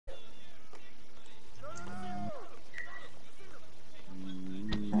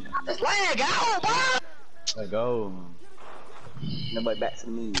Lag out, bro. Let's go. Nobody back to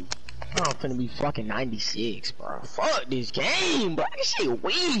me. I'm finna be fucking 96, bro. Fuck this game, bro. This shit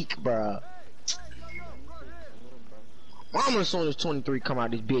weak, bro. Mama, as soon as 23 come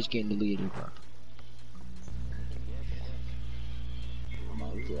out, this bitch getting deleted, bro.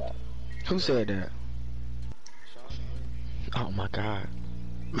 Who said that? Oh my god.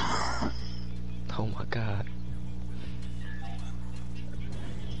 Oh my god.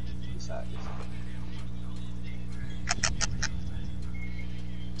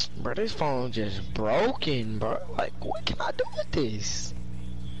 Bro, this phone just broken, bro. Like, what can I do with this?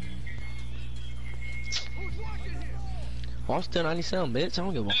 Oh, I'm still 97, bitch. I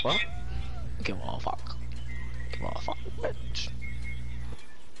don't give a fuck. Give a fuck. Give a fuck, bitch.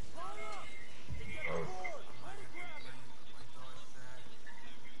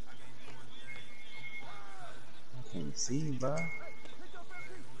 I can't see, bro.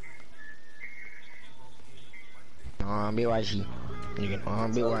 BYC. Nigga,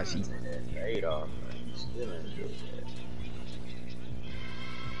 BYC. Radar, man. Still ain't good.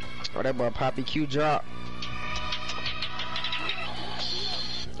 Oh, that boy Poppy Q drop.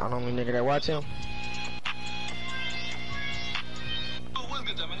 I don't know any nigga that watch him.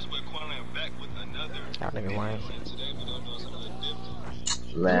 That nigga lying.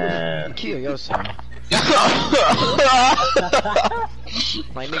 Man. Kill yourself.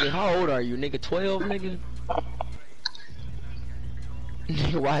 Like, nigga, how old are you? Nigga, 12, nigga?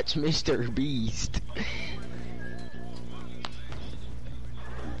 Nigga, watch Mr. Beast.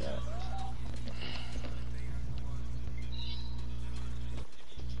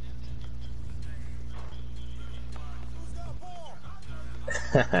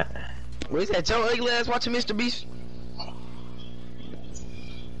 Where's that your ugly ass watching Mr. Beast?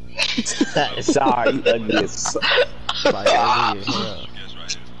 Sorry, you ugly as Like, ugly as hell.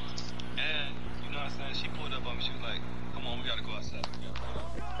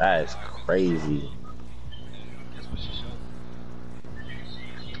 That is crazy. Guess what she showed me?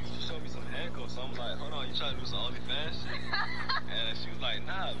 She showed me some handcuffs. So I was like, hold on, you trying to do some OnlyFans shit? And she was like,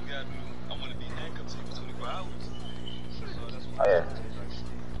 nah, we gotta do, I wanna be handcuffed for 24 hours. So that's what Oh, yeah.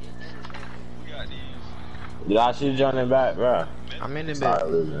 we got these. Y'all should join it back, bro. I'm in the Sorry,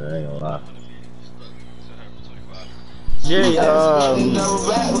 bed. losing. I ain't gonna lie. Yeah,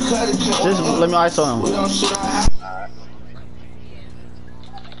 just let me ice on him.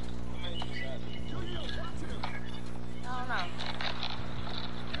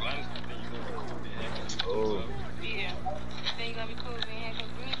 Oh. Yeah. Think you gonna be cool being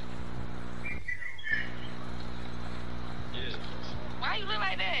handcuffed with me? Yeah. Why you look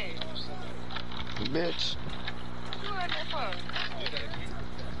like that? Bitch. What you look like that for?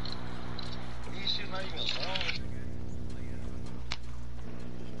 These shit not even long.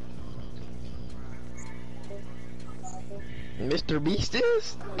 Mr. Beast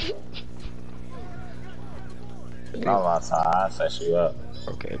is? I'm outside. I'll set you up.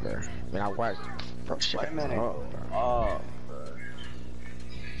 Okay, bro. I mean, I watched. Bro, shit. Wait a minute. Oh, bro. Oh, bro.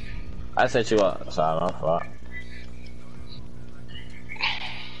 I set you up, so I'm fuck.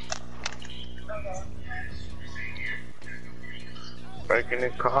 Breaking the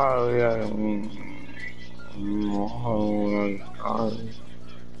car, yeah.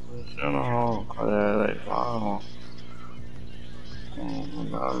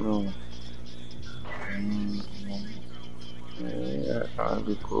 Yeah, trying to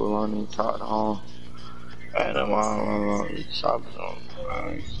be cool on these talk to home. And I'm all shopping on. I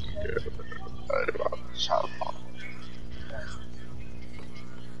ain't scared about the shop on.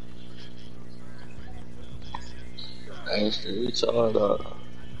 Thanks to each other.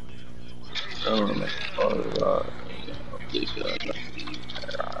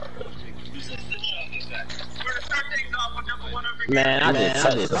 Man, I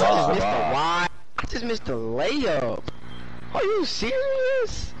just missed the why? I just missed the layup. Are you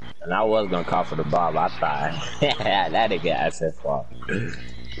serious? And I was gonna call for the ball, but I thought that nigga access ball.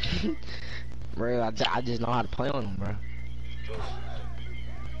 Bro, I just know how to play on him, bro.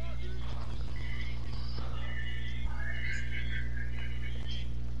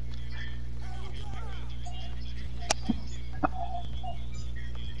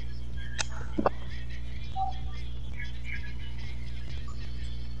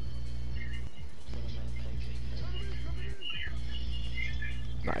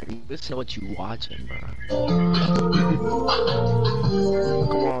 Like, listen to what you watching, bro.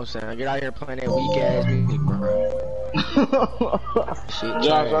 Come on, son. Get out here playing that weak ass music, bro. Shit,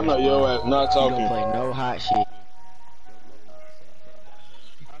 Josh, I know your ass not you talking. don't play no hot shit. I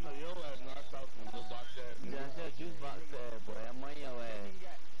know your ass not talking. Little box ass.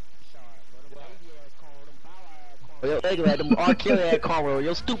 Yo, ugly ass, them R. Kelly ass cornrow,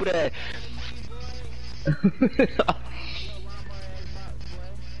 yo, stupid ass.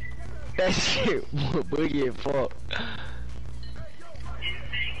 That shit, boogie and fuck.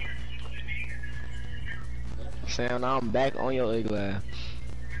 Sam, now I'm back on your ugly ass.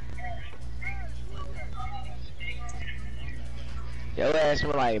 Your ass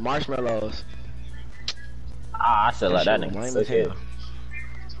smell like marshmallows. Ah, I said like that nigga. Lame as hell.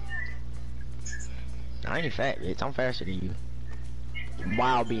 I ain't fat, bitch. I'm faster than you.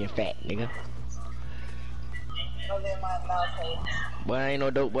 While being fat, nigga. Boy, I ain't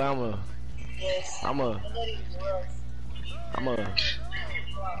no dope, boy. I'm a.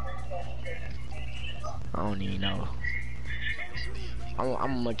 I don't even know.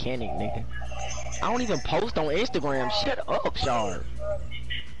 I'm a mechanic, nigga. I don't even post on Instagram. Shut up, Shard.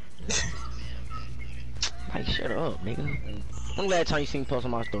 Like, shut up, nigga. When the last time you seen me post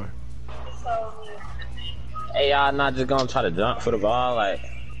on my story? Hey, y'all not just gonna try to dunk for the ball, like.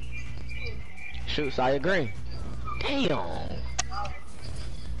 Shoot, Saya Green. Damn.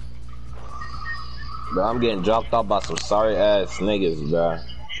 Bro, I'm getting dropped off by some sorry ass niggas, bro.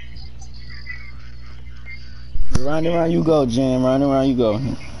 Round and round you go, Jim. Round and round you go.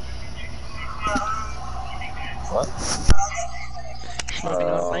 What?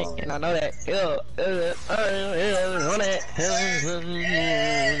 And I know that.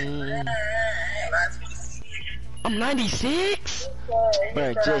 I'm 96?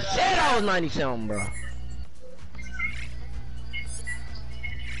 Bro, just said I was 97, bro.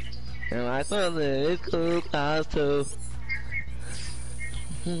 And I thought that it's cool, class too.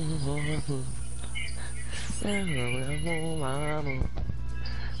 You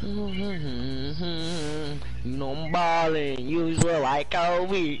know I'm ballin', you swear like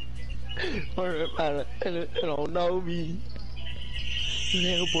Kobe. Don't know me.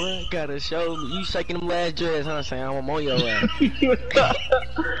 Little boy gotta show me. You shaking them last dreads, huh? Saying I'm on your ass.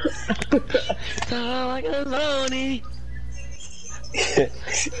 Sound like a Sony.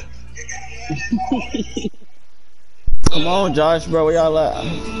 Come on, Josh, bro. Where y'all at?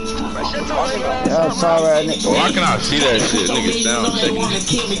 Y'all sorry, nigga. Why can I see that shit? Niggas down shaking.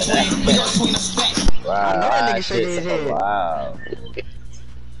 Wow, nigga shaking his head. Wow.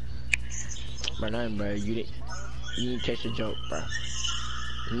 Bro, nothing, bro. You didn't catch the joke, bro.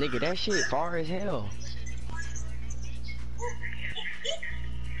 Nigga, that shit far as hell.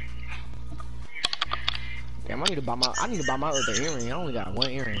 Damn, I need to buy my other earring. I only got one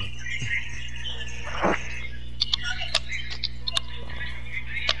earring.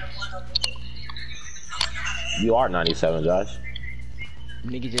 You are 97, Josh.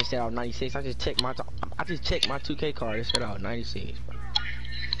 Nigga just said I was 96. I just checked my 2K card. It said I was 96. Bro.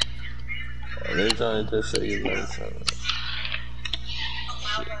 Oh, they trying to say you 97.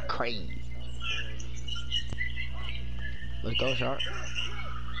 Shit, crazy. Let's go, Shark.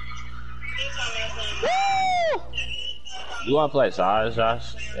 Woo! You wanna play size,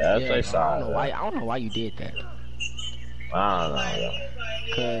 Josh? Yeah, let's play size. I don't know why you did that. I don't know.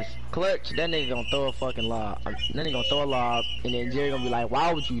 Cause clutch, that nigga gonna throw a fucking lob. That nigga gonna throw a lob, and then Jerry gonna be like,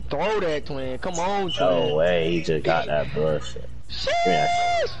 "Why would you throw that, twin? Come on, twin." No way, he just got that bullshit.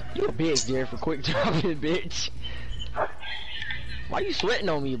 You a bitch, Jerry, for quick dropping, bitch. Why you sweating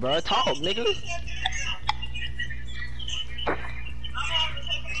on me, bro? Talk, nigga.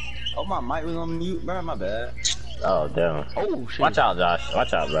 Oh, my mic was on mute, bro. My bad. Oh damn. Oh shit. Watch out, Josh.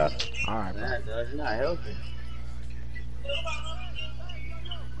 Watch out, bro. All right, bro. Nah, Josh, you're not helping.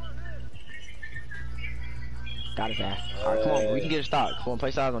 Got it, fast. All right, come on, bro. We can get a stop. Come on,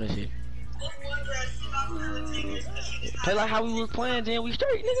 play size on this shit. Play like how we was playing, then we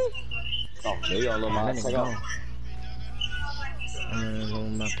straight, nigga. Oh, there you go, little That man. nigga Take gone. off.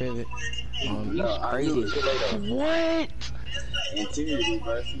 On my pivot. You No, I crazy. knew it. What? Interior,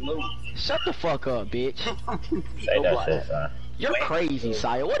 bro. Salute. Shut the fuck up, bitch. Say that shit, son. You're crazy,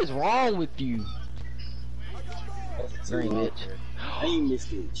 Saya. What is wrong with you? Green, bitch. I ain't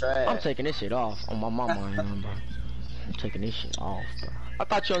missed it. Trash. I'm taking this shit off on my mama, bro. I'm taking this shit off, bro. I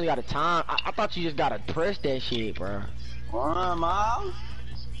thought you only got a time. I thought you just gotta press that shit, bro. Run, Miles.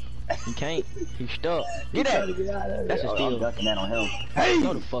 You can't. You stuck. Get that. That's a I'm steal. ducking that on him. Hey!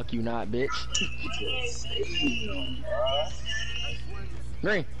 No, the fuck you not, bitch.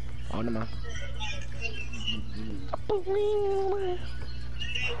 Green. Oh, never mind.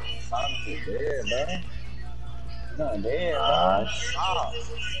 Dead, bro. Not dead, Gosh. bro.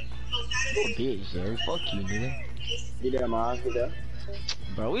 You a bitch, Jerry. Fuck you, nigga. Get there, Miles. Get there.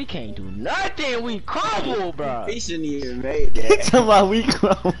 Bro, we can't do nothing. We crumble, bro. He shouldn't even made that. Talking about we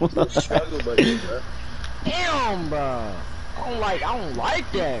crumble. Struggle, buddy, bro. Damn, bro. I don't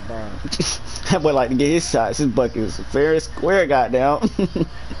like that, bro. That boy like to get his shots. His buckets fair and square, goddamn.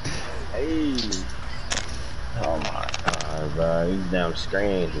 Hey. Oh my god, bro. You damn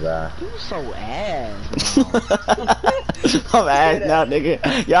strange, bro. You so ass, bro. I'm ass now, nigga.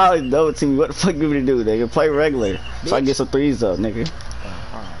 Y'all always double team me. What the fuck you want me to do, nigga? Play regular. So I can get some threes up, nigga.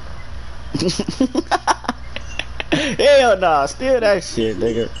 Hell nah, steal that shit,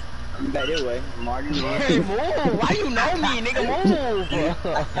 nigga. I'm back this way. Martin. Hey, move. Why you know me, nigga? Move.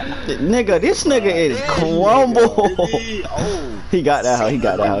 Nigga, this nigga is crumble. He got that hoe. He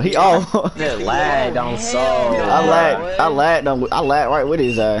got that hoe. He oh. That lagged on so. I lagged right with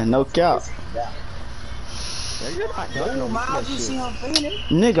his ass. No cap. Miles, you see him finish?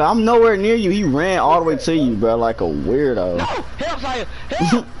 Nigga, I'm nowhere near you. He ran all the way to you, bro, like a weirdo. No, help, Zaya.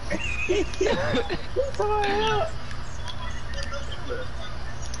 Help.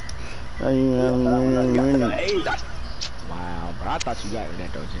 Wow, bro. I thought you got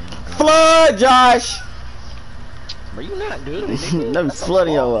that though, Jim. Flood, Josh. Bro, you not good. Let me flood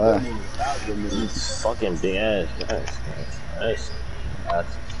in your You fucking big ass. That's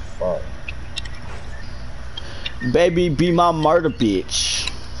fuck. Baby, be my murder bitch.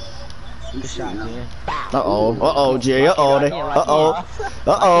 Good shot, Jim. Uh-oh, Jerry. Uh-oh.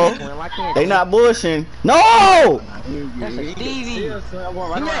 They not bushing. No! That's a Stevie.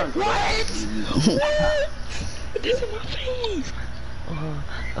 What? This is my face.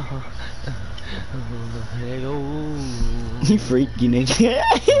 There you go. You freaky nigga.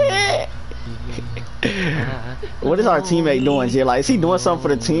 What is our teammate doing, Jerry? Like, is he doing something for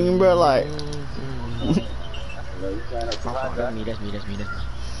the team, bro? Like, That's me.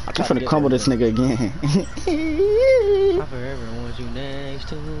 I'm finna crumble this nigga again. I forever want you next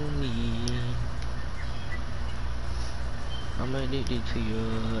to me. I'm addicted to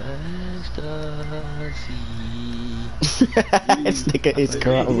your ecstasy. This nigga is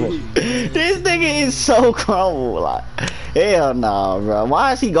crumble. This nigga is so crumble. Like, hell nah, bro.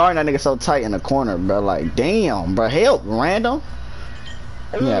 Why is he guarding that nigga so tight in the corner, bro? Like, damn, bro. Help, random.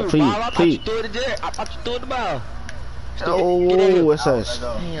 Yeah, please. I thought you threw it the ball. Oh, what's this?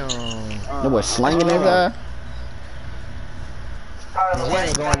 Damn. That boy slanging his ass. He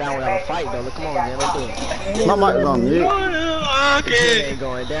ain't going down without a fight, though. Look, come on, man. Let's do it. My mic on mute. He ain't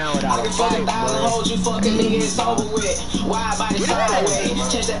going down without a fight, bro.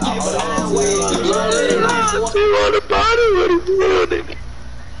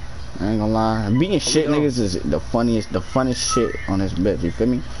 I ain't gonna lie. Beating shit niggas is the funnest shit on this bitch. You feel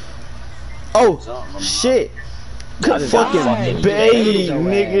me? Oh, shit. Good fucking baby,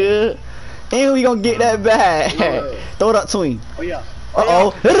 nigga. And we gonna get that back. Throw it up to him. Oh, yeah.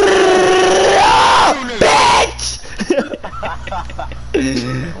 Uh-oh. Bitch!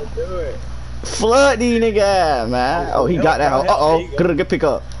 Flood these niggas, man. Oh, he got that. Uh-oh. Good pick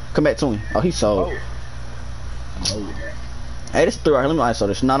up. Come back to him. Oh, he sold. Hey, this is through. Let me ISO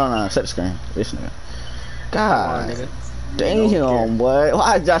this. No. Set the screen. This nigga. God. Damn, boy.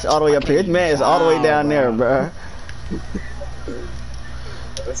 Why is Josh all the way up here? This man is all the way down there, bro.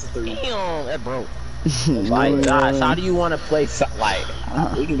 Damn, that broke. Like, Josh, how do you want to play? Like,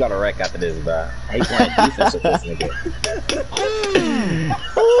 we can go to wreck after this, bro. I hate playing defense with this nigga.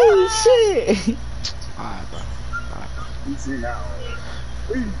 Oh shit! Alright, bro.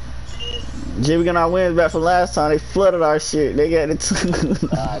 Jay, we got our wins back from last time. They flooded our shit. They got the twos.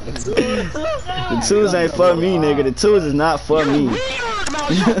 The twos ain't for me, nigga. The twos is not for me.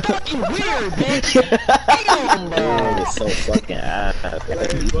 You're fucking weird, bitch. Damn, bro. It's so fucking ass.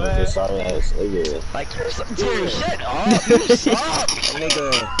 It's all ass, nigga. Like, Jerry, shut up. You suck,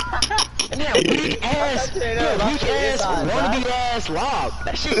 nigga. And that weak ass, wannabe ass lock.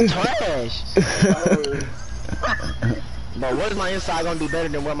 That shit trash. Bro, what is my inside gonna do better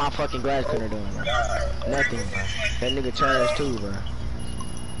than what my fucking grass cutter doing, bro? Nothing, bro. That nigga trash too, bro.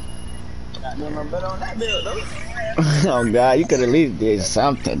 Oh god, you could at least did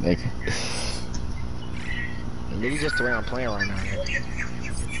something, nigga. Nigga just around playing right now.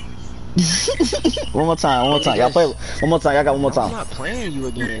 One more time. Y'all play one more time. Y'all got one more time. I'm not playing you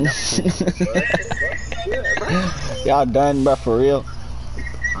again. Y'all done, bro, for real?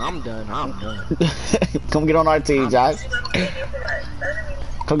 I'm done. Come get on our team, Josh.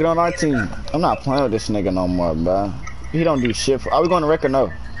 Come get on our team. I'm not playing with this nigga no more, bro. He don't do shit. Are we going to wreck or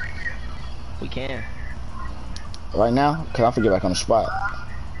no? We can. Right now? Cause I forget back on the spot.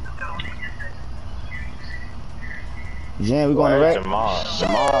 Jen, we going to wreck? Jamal,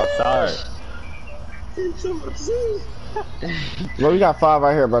 sorry. Bro, we got 5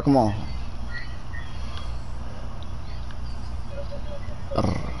 right here, bro. Come on.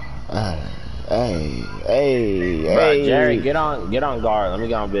 Hey, Bro, Jerry, get on guard. Let me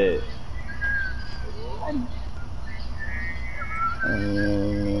get on bed.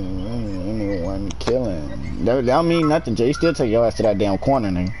 Anyone killing. That don't mean nothing, Jay. You still take your ass to that damn corner,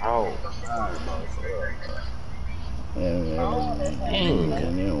 nigga. Oh,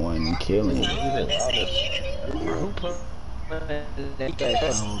 Anyone killing. Who put that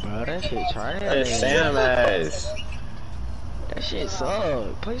bro? That shit trash. Sam ass. That shit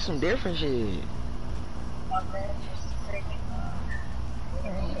suck. Play some different shit.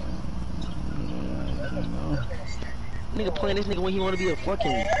 Nigga playing this nigga when he wanna be a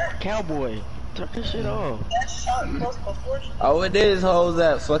fucking cowboy. Turn this shit off. Oh, it is hoes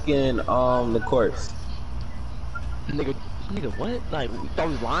at fucking the course. Nigga, what? Like, we thought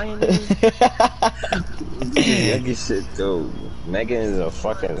we was lying? Nigga shit, dude. Megan is a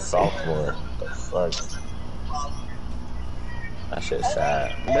fucking sophomore. The fuck? That shit's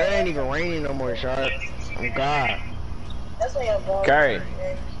sad. There ain't even raining no more, Sharp. Oh God. Curry,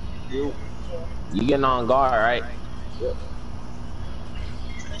 you getting on guard, right?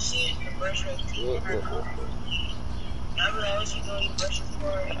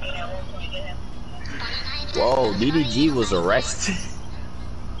 Whoa, DDG was arrested.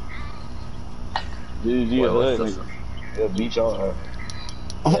 DDG a hood nigga. He'll beat y'all her.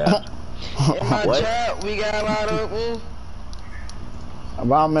 Yeah. In my What? chat, we got a lot of them.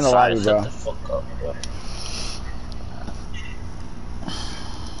 I'm in the lobby, bro. Shut the fuck up, bro.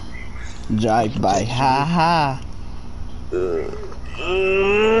 Drive by, ha ha.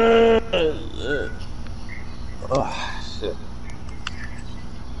 Oh, shit.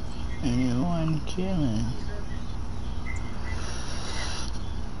 Anyone killing?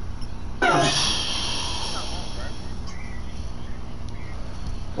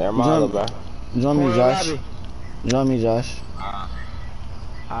 Never mind, bro. Join me, Josh. Join me, Josh.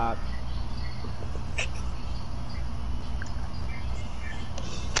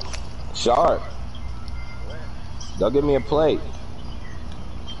 Sharp. Go give me a plate.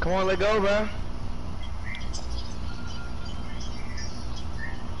 Come on, let go, bro.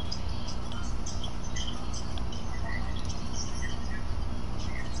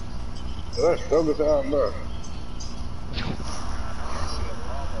 Let's go get out, bro.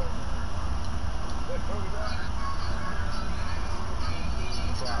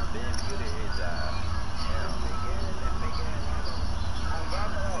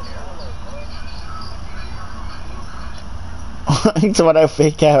 You talking about that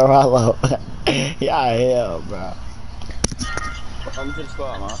fake ass Rollo? Yeah, hell, bro. Come to the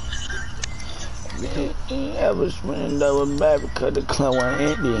spot, man. Ever spin that was bad because the club went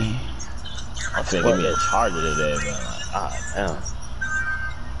empty. I'm finna give me a charger today, man. Ah, damn.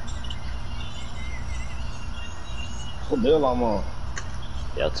 What bill I'm on?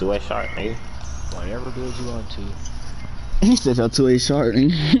 Yo, two-way sharp, nigga. Whatever build you want to. He said your 2A short,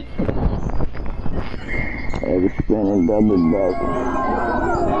 nigga. Ever spinning double back.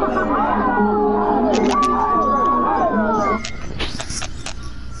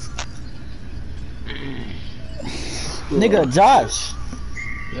 Nigga, Josh.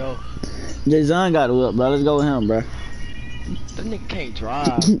 Yo, Jason got to whip, bro. Let's go with him, bro. that nigga can't drive,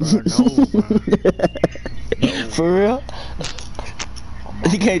 bro. No, bro. For real?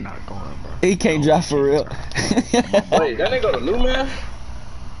 He can't. Not going, bro. He can't drive for real. Wait, that nigga got a new man?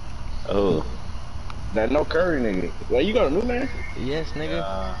 Oh, That no Curry nigga. Wait, you got a new man? Yes,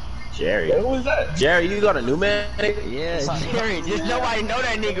 nigga. Jerry. Wait, who is that? Jerry, you got a new man, nigga? Yeah, Jerry. Just nobody know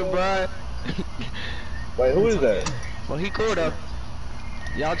that nigga, bro. Wait, who is that? Well, he cool though.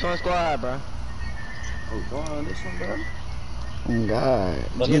 Y'all join squad, bro. Oh, go on this one, bro. Oh, God.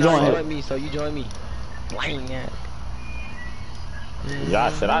 But You you join join him. me, so you join me. Lame ass.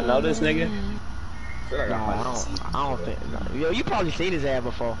 Josh, should I know this nigga? No, I don't think. No. Yo, you probably seen his ad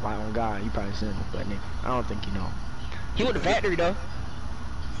before. Like, on God, you probably seen him, but nigga, I don't think you know. He went to factory though.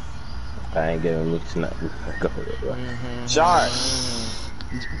 I ain't giving me tonight. Go with it, bro. Sharp.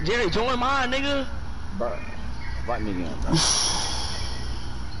 Jerry, join mine, nigga. Bro, invite me again, bro.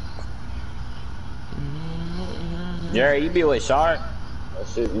 Jerry, you be with Sharp? That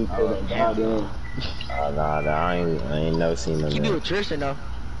shit you put in down there. Nah, I ain't never seen him. He be with Tristan though.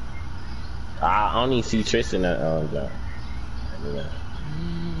 I only see Tristan at John. Yeah.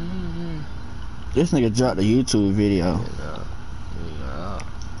 This nigga dropped a YouTube video.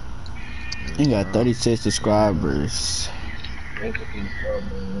 He got 36 subscribers.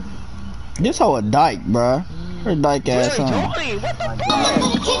 This hoe a dyke, bruh. Her dyke ass Jerry, on. join. What the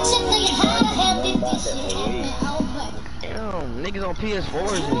fuck? Damn, niggas on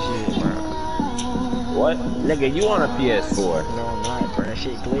PS4s and shit, bro. What? Nigga, you on a PS4. No, I'm not, bro. That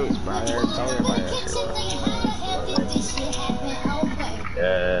shit glitch, bro. I already told everybody that shit, bro.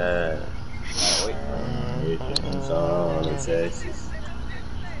 Yeah. It's on the Texas.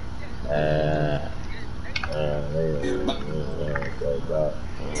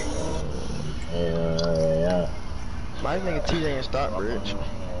 Why this nigga TJ in Stockbridge?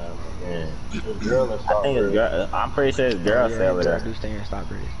 I think it's girl. I'm pretty sure it's girl over there. I do stay in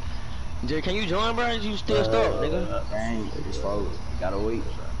Stockbridge. Jay, can you join, bro? You still stuck, nigga? Dang, it's slow. Gotta wait.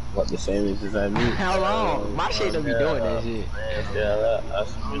 What the same as this I me? How long? My shit don't be doing that shit.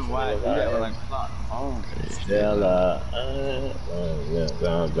 Why? You got like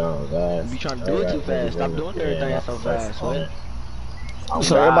You trying to do it too fast. Stop doing everything so fast, man.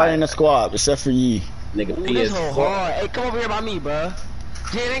 So everybody in the squad except for ye. Nigga, Ooh, this whole hard. Hey, come over here by me, bro.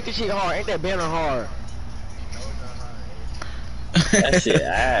 Jay, ain't this shit hard? Ain't that banner hard? That shit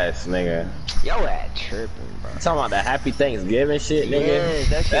ass, nigga. Yo, ass tripping, bro. Talking about the happy Thanksgiving shit, nigga.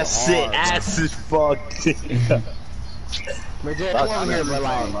 Yes, that shit hard, ass as fuck. But Jay, come over here, bro.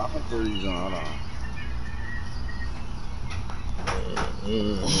 Like, I'm gonna put these on. Hold on.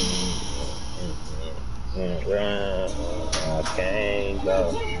 I can't go.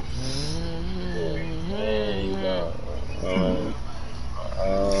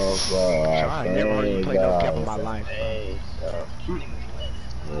 I never heard you play no cap in my life, bro.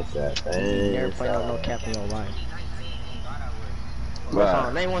 Never played no cap in your life. What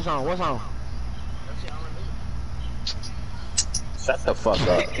song? Name one song. What song? Shut the fuck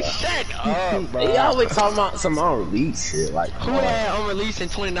up. Shut up, bro. They always talking about some unreleased shit. Like, who had unreleased in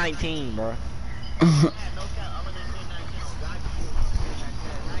 2019, bro?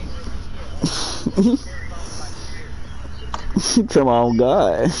 Come on,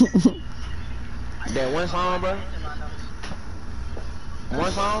 God. That one song, bro?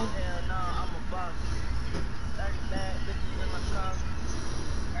 One song?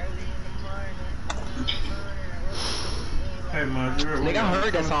 Hey, man, Nigga, I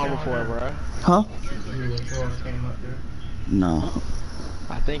heard that song before, bro. Huh? No.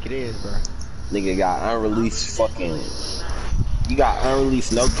 I think it is, bro. nigga got unreleased fucking. You got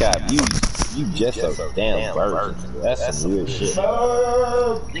unreleased no cap. You just a damn virgin. That's some weird shit.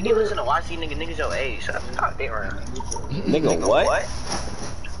 Nigga listen to YC niggas your age. Shut the fuck around. Nigga what?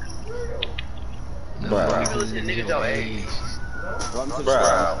 Bruh. Nigga listen to niggas your age.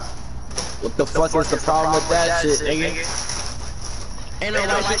 Bruh. What the fuck is the problem with that shit, nigga? Ain't no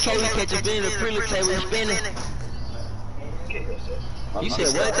like shit, we catch a bit of pretty say we spinning. You said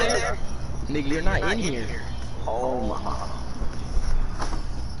what there? Nigga, you're not in here. Oh my.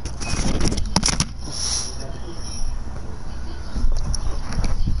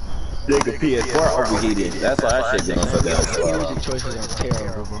 Nigga PS4 overheated. That's why that shit gonna fuck up. Music choices are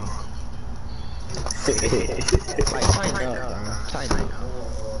terrible, bro. Like, tighten up, bro. Tighten up.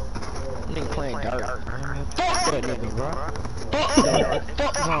 Nigga playing dirt. Fuck that nigga, bro. Fuck that.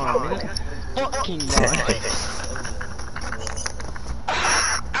 Fuck Vaughn, nigga. Fuck King Vaughn.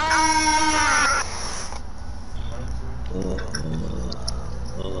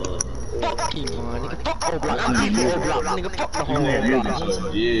 Fuck King Vaughn, nigga. Fuck O-Block. I'm people O-Block, nigga. Fuck the whole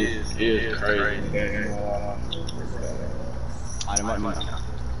O-Block. Yeah, crazy.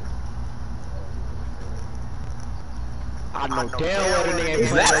 I know damn well the nigga ain't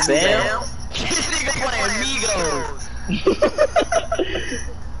Is that Sam? This nigga playing Migos.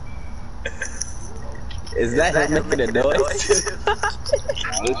 Is that him making a noise?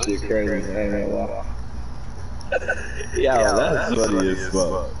 This shit crazy. I ain't gonna lie. Yo, that's funny as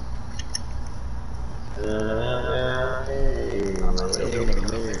fuck.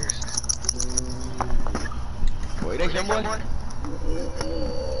 Boy, that's your boy?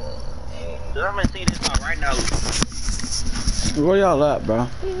 Dude, I'm gonna see this song right now. Where y'all at, bro?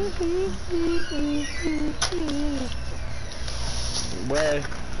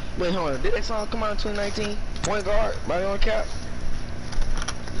 Wait, hold on. Did that song come out in 2019? Point guard, right on cap?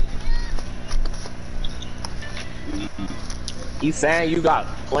 You saying you got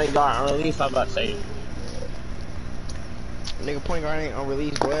point guard unreleased? I'm about to say. Nigga, point guard ain't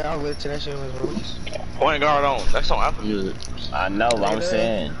unreleased, boy. I was to that shit was released. Point guard on. That's on Apple Music. I know what I'm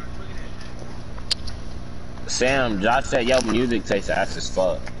saying. Sam, Josh said your music tastes ass as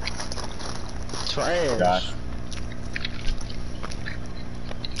fuck. Trash. Josh.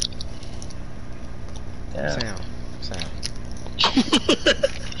 Yeah.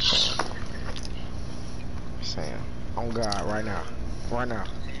 Sam. On God, right now.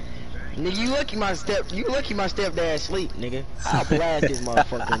 Nigga, you lucky my stepdad sleep, nigga. I'll blast this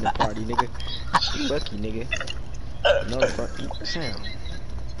motherfucker in the party, nigga. You lucky, nigga. No fucking Sam.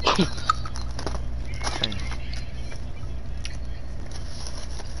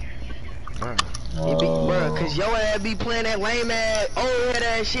 Bro, cause your ass be playing that lame ass, old head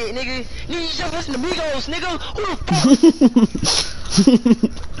ass shit, nigga. Nigga, you just listen to Migos, nigga. Who the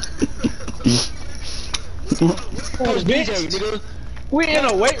fuck? Coach DJ, nigga. We in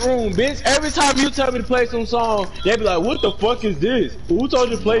a weight room, bitch. Every time you tell me to play some song, they be like, "What the fuck is this? Who told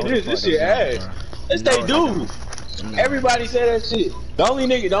you to play this? This shit ass." Yes, they do. Everybody say that shit. The only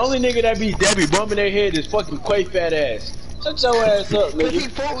nigga that be bumping their head is fucking Quay fat ass. Shut your ass up, nigga. He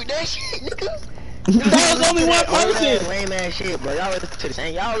fought with that shit, nigga. That was only one person. Lame ass shit, bro. Y'all listen to the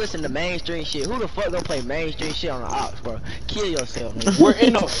same. Y'all listen to mainstream shit. Who the fuck gonna play mainstream shit on the ops, bro? Kill yourself, nigga. We're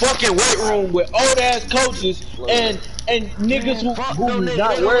in a fucking weight room with old ass coaches and niggas who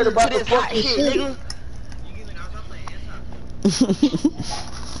not worried about the fucking shit.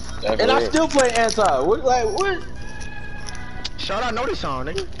 And I still play anti. What, like, what? Shout out, know this song,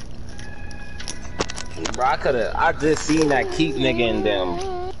 nigga. Bro, I just seen that keep nigga in them.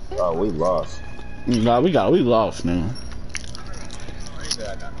 Bro, we lost. Nah, we lost, man.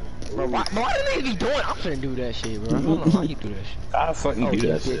 Bro, why do niggas be doing? I'm finna do that shit, bro. I don't know why you do that shit. How the fuck you do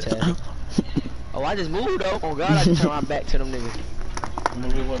that shit? Oh, I just moved though. Oh God, I just turned my back to them niggas.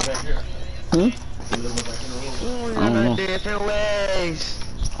 Moving one back here. I don't know. Different ways.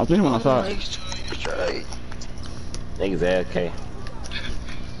 I think when I saw it. Straight. Niggas AFK.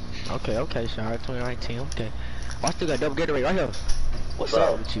 Okay, Shard, 2019, okay. Oh, I still got double Gatorade right here. What's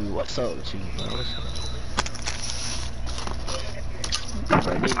up with you, bro? I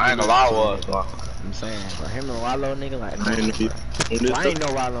ain't gonna lie, was. I'm saying, bro, him and Wallow, nigga, like, I ain't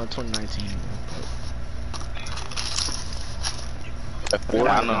no Wallow in 2019, bro.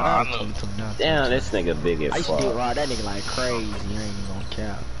 I know. Damn, this nigga big as I used to fuck. ride that nigga like crazy, you ain't even gonna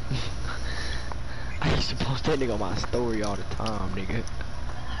cap. I used to post that nigga on my story all the time, nigga.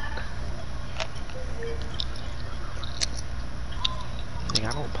 Nigga,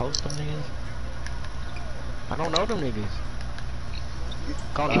 I don't post them niggas. I don't know them niggas.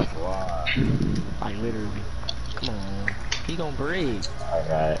 Call me. Like literally. Come on. He gon' breathe.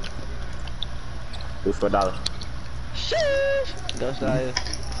 Alright. Who's for $1? Sheesh. Ghost Eye.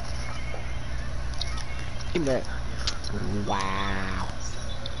 Give me that. Wow.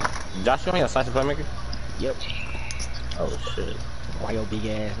 Josh, you on your slice of playmaker? Yep. Oh shit. Why your big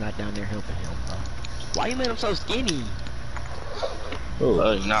ass not down there helping him, bro? Why you made him so skinny?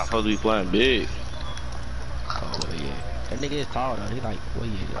 You're not supposed to be playing big. Oh yeah. That nigga is tall though. He like, what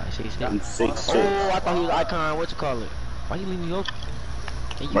he is? Like 6'6". He's 6'6". Oh, I thought he was Icon. What you call it? Why you leave me open?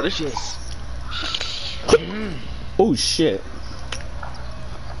 Hey, What is this? Oh shit.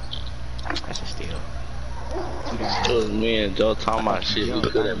 That's a steal. It was me and Joe talking about shit. We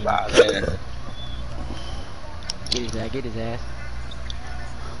couldn't buy that. Get his ass.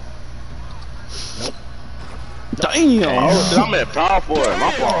 Nope. Damn. Oh, I'm at power forward.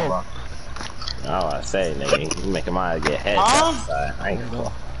 My fault, bro. Oh, I say, nigga, you making mine get head. I ain't gonna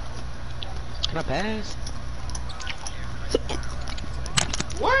go. Can I pass?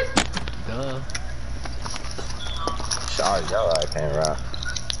 What? Duh. Sorry, yo, I can't rock.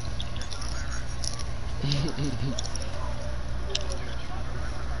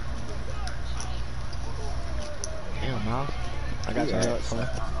 Damn, Miles. I got some help for him.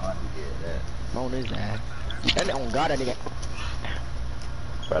 On his ass. That nigga, oh God, that nigga.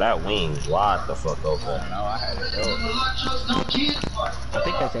 Bro, that wing wide the fuck open. I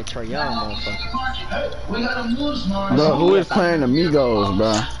think that's that Trey Young motherfucker. Bro, who is playing Amigos,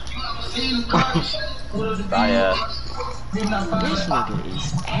 bro? This nigga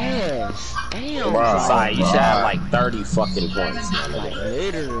is ass. Damn, Bro, bro. sorry, you should have like 30 fucking points. Like,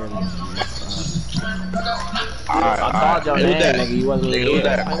 literally. I called your name, nigga, you wasn't even It was here.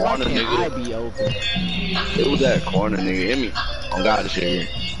 that Like, why corner, can't I nigga. be open? It was that corner, nigga. Hit me. On God, this shit here.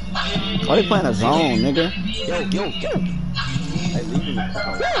 Oh, they playing a zone, nigga. Yo. Hey, leave me.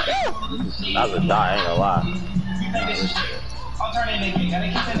 That was a dot, I ain't gonna lie.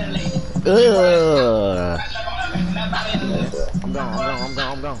 Ugh. I'm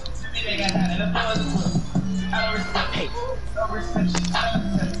gone. Hey.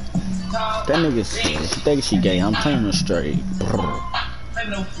 That nigga, she thinks she gay. I'm playing her straight. Brr. Oh, I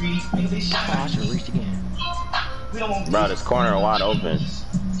should have reached again. Bro, this corner wide open.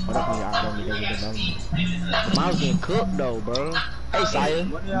 Miles getting cooked though, bro. Hey, Sire,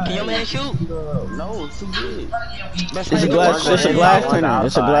 can your man shoot? No, it's too big. It's a glass cleaner.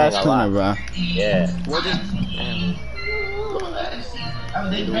 It's a glass cleaner, bro. Yeah. What is?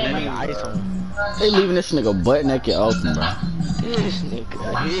 They leaving this nigga butt naked open, bro. This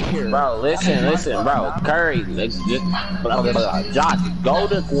nigga here. Bro, listen, bro. Curry, Josh, go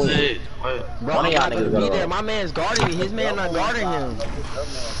to Queen. Bro, I'm not gonna be there. My man's guarding me. His man not guarding him.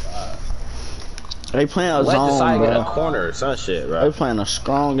 They playing a Let zone, Josiah get a bro. corner or some shit, They bro. playing a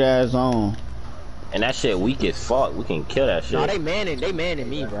strong ass zone. And that shit weak as fuck. We can kill that shit. No, they manning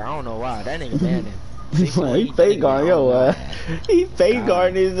me, bro. I don't know why. That nigga manning. He fake guarding yo. He fake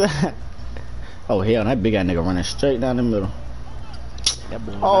guarding his ass. Oh hell, that big ass nigga running straight down the middle.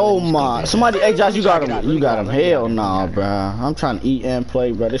 Oh my! Somebody, hey Josh, you got him. You got him. Hell nah, bro. I'm trying to eat and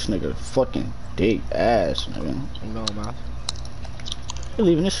play, bro. This nigga fucking dick ass, nigga. I'm going, man. You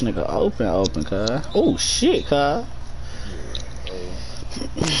leaving this nigga open, cuz. Oh shit, cuz.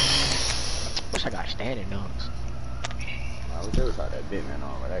 Wish I got standing dunks. I wish there was like that big man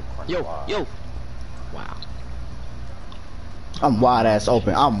over that corner. Yo. Wow. I'm wide ass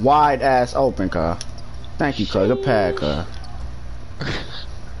open. I'm wide ass open, cuz. Thank you, cuz. Good pad, cuz.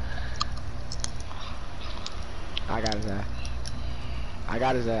 I got his ass. I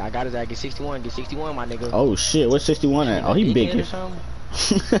got his ass. Get 61. Get 61, my nigga. Oh shit, what's 61 at? Oh, he big here.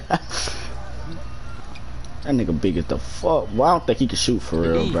 That nigga big as the fuck. Well, I don't think he can shoot for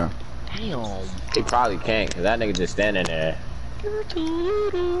real, bro. Damn. He probably can't, cause that nigga just standing there.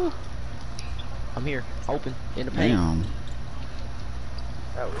 I'm here, open, in the paint. Damn.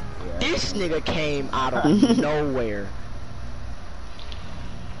 This nigga came out of nowhere.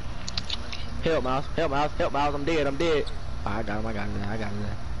 Help, Miles. I'm dead. I got him. I got him.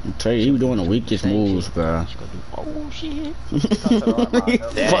 I tell you, he was doing the weakest moves, bro. Oh shit. I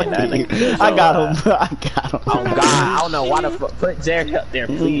got him, bro. I got him. Oh god, I don't know why the fuck. Put Jerry up there,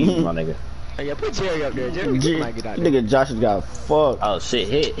 please, my nigga. Hey, yeah, put Jerry up there. Jerry might get out there. Nigga Josh has got fucked. Oh shit,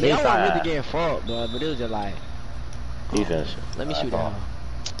 hit. I wasn't really getting fucked, bro, but it was just like. Defense. Let me shoot down.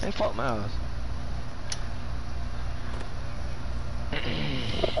 Hey, fuck Miles.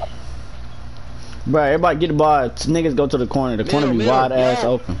 Bro, everybody get the ball. Niggas go to the corner. The corner be wide ass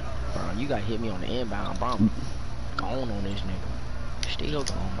open. Bro, you gotta hit me on the inbound, bro. I'm gone on this nigga. Still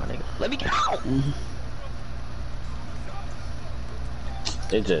gone, my nigga. Let me get out.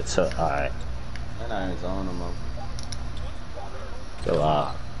 It just took. Alright. They're not in zone no more. Go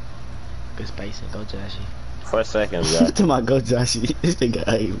out. Good spacing. Go, Joshy. 4 seconds, bro. To my go, Joshy. This nigga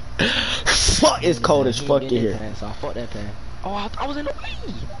hate me. Fuck, it's cold as fuck in here. So I fucked that pass. Oh, I was in the way.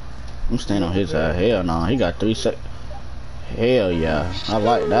 I'm staying on his side. Hell no, he got 3 seconds. Hell yeah, I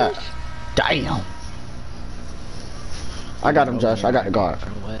like that. Damn. I got him, Josh. I got the guard.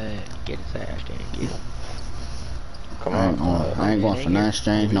 Get his ass there. Get him. Come I ain't going for 9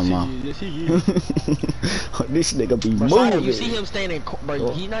 exchange no more. This nigga be moving. You see him standing,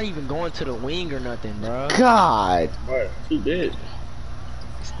 bro. He's not even going to the wing or nothing, bro. God. Bro, he did.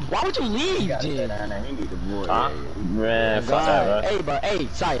 Why would you leave, Jim? Man, fuck that, bro. Hey, bro. Hey,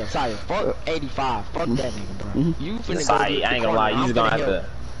 Saya. Fuck 85. Fuck that nigga, bro. You finna Saya, I ain't gonna lie. You just gonna have to.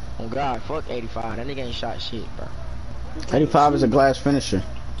 Oh God, fuck 85. That nigga ain't shot shit, bro. 85 is a glass finisher.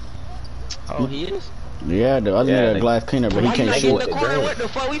 Oh, he is? Yeah, the other nigga a glass cleaner, but he can't shoot. What the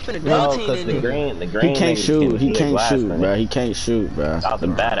fuck? We finna No, double cause team the green he can't shoot. He can't shoot, man. bro. He can't shoot, bro. Out the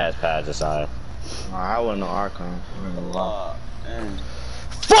badass pass, Josiah. Nah, I wasn't no Archon.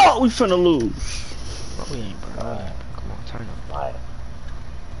 Fuck, we finna lose. Bro, we ain't, bro. Come on, turn up. Right.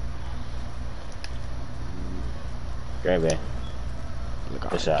 Great, man. Look,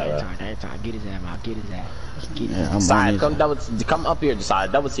 Good shot, bro. Time. Get his ass out. Get his ass. Yeah, I'm Josiah, on come up here, Josiah.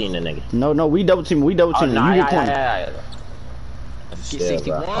 Double team the nigga. No, we double team. We double team. Nah, You get corner. That's Get still,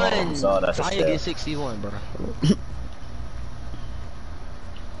 61. bro. That's a Saya still. get 61, bro.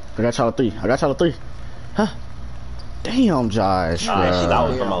 I got y'all 3. Huh? Damn, Josh, bro. Nah, that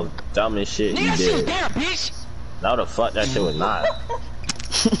was the most dumbest shit you Nigga, she was did. there, bitch. No, the fuck that shit was not. That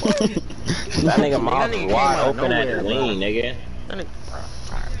nigga mouth was wide open at the wing, nigga.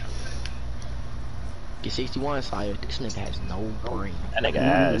 Get 61, Saya. This nigga has no brain. That nigga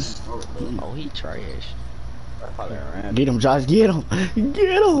ass. Oh, he trash. Get him, Josh. Get him.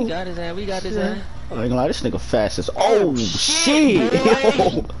 Get him. We got his ass. We got his ass. I ain't gonna lie, this nigga fast as. Oh, shit.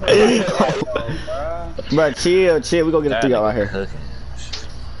 Bro, chill. We gonna get a 3 out right here.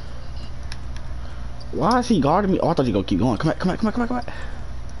 Why is he guarding me? Oh, I thought he gonna keep going. Come on.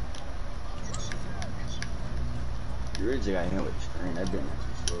 You really got him with the screen. That didn't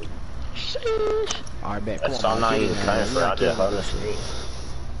actually slow. Alright, bet. Come That's on, all not even trying for out there on the street.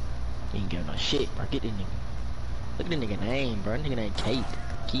 He ain't getting no shit, bro. Get this nigga. Look at this nigga name, bro. That nigga name Kate.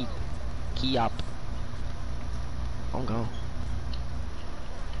 Keop. I'm gone.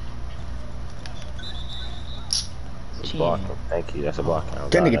 That's a block. Thank you. That's a block.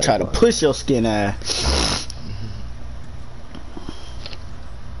 That nigga try to push your skin ass.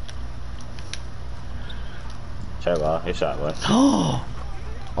 Check out. His shot, boy. Oh.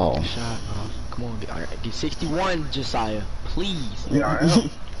 Shot, bro. Come on, get 61, Josiah. Please. Yeah, I am.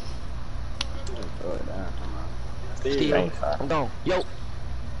 Oh, damn. Steal. I'm gone. Yo.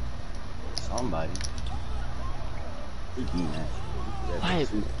 Somebody. He beat that shit. Like,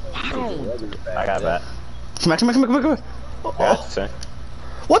 I don't. I got that. Come on. That's it.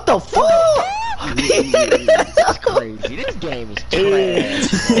 What the fuck? That's crazy. This game is trash.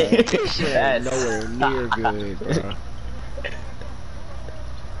 This shit ain't nowhere near good,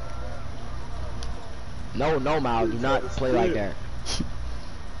 bro. No, Miles, do not play like that.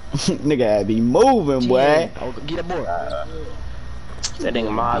 Nigga, I be moving, boy. Oh, get a board. That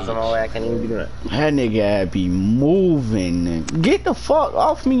nigga Miles and all that, I can't even do that. That nigga, I be moving. Get the fuck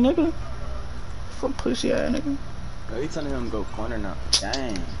off me, nigga. Fuck pussy ass nigga. Bro, he telling him to go corner now.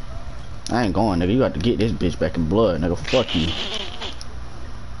 Dang. I ain't going, nigga. You got to get this bitch back in blood, nigga. Fuck you.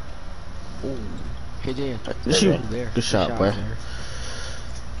 Ooh. Hit in. It's you. Good shot, boy.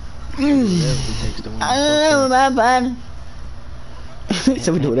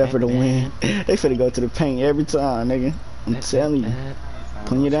 So we do whatever to win. They finna go to the paint every time, nigga. I'm telling you.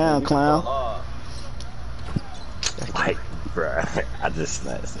 Clean you down, clown. Like, bruh, I just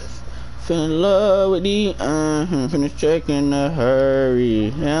snatched this. Fell in love with the finish check in a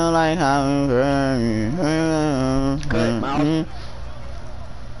hurry. Feel like how I'm very.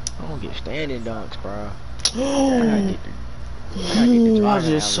 I don't get standing dunks, bro. Ooh, I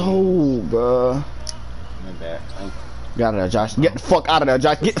just sold, bro. Get out of there, Josh. Get the fuck out of there,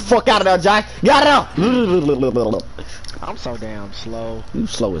 Josh. Get the fuck out of there, Josh. Get out of there. I'm so damn slow. You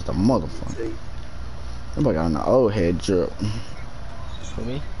slow as the motherfucker. Nobody got on the old head drip. For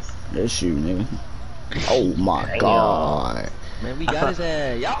me? That's you, nigga. Oh my god. Man, we got his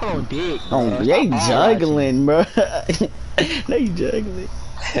ass. Y'all on dick. Oh, they juggling, bro. They juggling.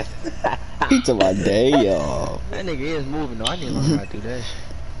 He took my day off. That nigga is moving though. I need to learn how to do that shit.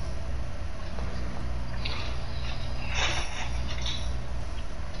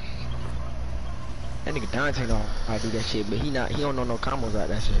 That nigga Dante know how to do that shit, but he don't know no combos out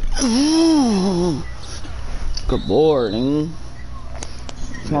that shit. Good board, nigga.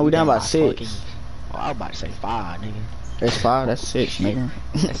 Come on, we down by 6. Oh, I was about to say 5, nigga. That's 5, that's 6, nigga.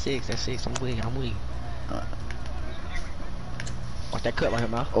 That's 6. I'm weak. Watch that cut right here,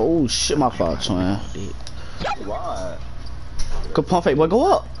 man. Oh shit, my fault, twin. Why? Good pump fake, boy.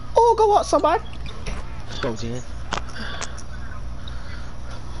 Go up. Oh, go up, somebody. Let's go, Jen.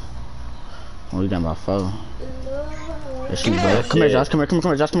 Oh, we down by 4. It's you, bro. Come here, Josh. Come here,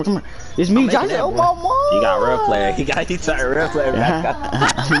 Josh. Come here. It's me, Josh. Oh, my mom. He got real player. He started real player.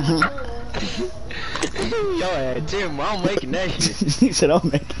 Yo, Tim, I'm making that shit. He said I'm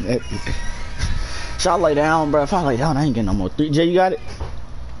making that shit. Shall I lay down, bro? If I lay down, I ain't getting no more 3. Jay, you got it?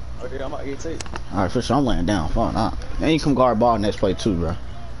 Okay, I'm about to get tape. Alright, for sure, I'm laying down. Fuck nah. Then you come guard ball next play too, bro.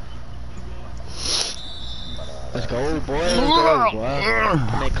 Let's go, boy. Let's go,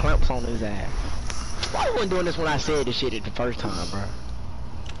 boy. Make clamps on his ass. Why you wasn't doing this when I said this shit at the first time, bro?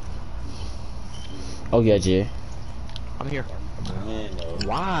 Oh yeah, Jay. I'm here.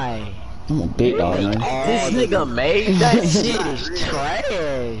 Why? I'm a big dog, man. This nigga made that shit. Is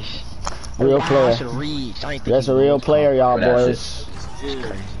trash. Real player. That's a real player, y'all boys.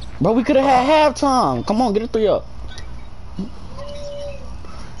 Bro, we could have had halftime. Come on, get a 3 up.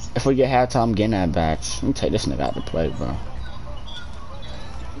 If we get halftime, I'm getting that batch. Let me take this nigga out to play, bro.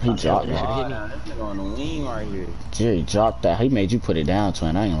 He dropped that. Nigga on the wing right here. Jerry dropped that. He made you put it down,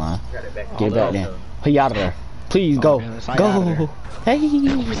 twin. I ain't lying. Get back there. He out of there. Please go. Go. Hey.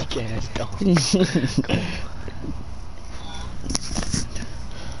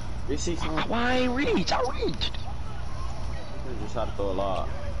 Why I ain't reached? I reached. Just had to throw a lot.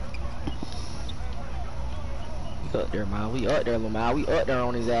 We up there, man. We up there, little man. We up there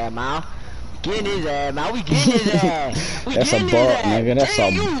on his ass, man. Getting his ass, man. We getting his ass. That's a buck, nigga. That's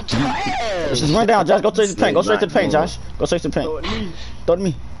a trash. Just run down, Josh. Go straight to the paint. Go straight to the paint, Josh. Go straight to the paint. Throw it to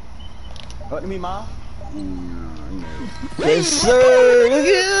me. Throw it to me, ma. Yes,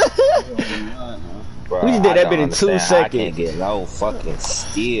 sir. Bro, We just did that bit in 2 seconds. I can't get no fucking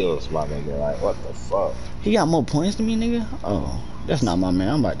steals, my nigga. Like, what the fuck? He got more points than me, nigga? Oh, that's not my man.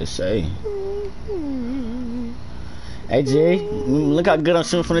 I'm about to say. Hey, Jay, look how good I'm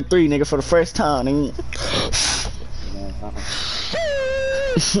shooting from the 3, nigga, for the first time, nigga.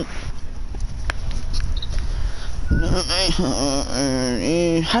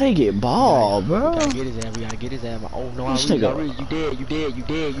 How they get ball, bro? We gotta get his ass. We gotta get his ass. Oh no, you dead.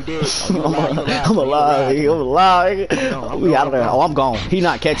 I'm alive. We out of there. Oh, I'm gone. He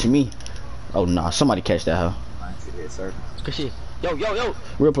not catching me. Oh nah, somebody catch that, huh? Good shit. Yo.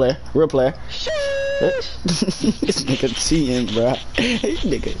 Real player. This nigga cheating, bro. This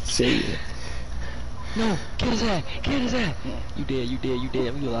nigga cheating. No, get his ass, get his ass. You dead, you dead, you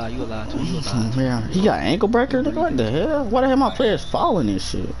dead. You alive, you alive too, you alive too. Yeah, he got an ankle breaker. Nigga, what the hell? Why the hell my players falling this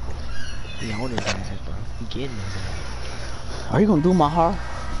shit? He on his ass, bro. He getting his ass. Are you gonna do my heart?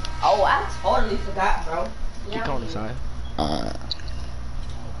 Oh, I totally forgot, bro. Keep on the side.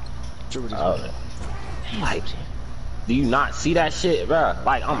 Like, do you not see that shit, bro?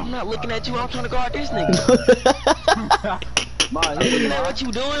 Like, I'm not looking at you. I'm trying to guard this nigga. I'm looking at what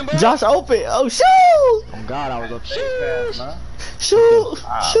you doing, bro. Josh open. Oh shoot! Oh God, I was up. Shoot! Shoot!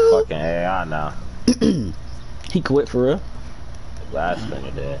 Shoot! Fucking AI now. He quit for real. Last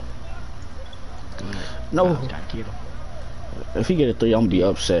nigga dead. No. Gotta get him. If he get a 3, I'm gonna be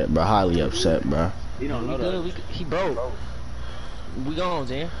upset, bro. Highly upset, bro. He don't know that. He broke. We gone,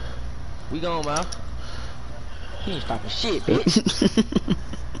 Zen. We gone, man. He ain't stopping shit, bitch.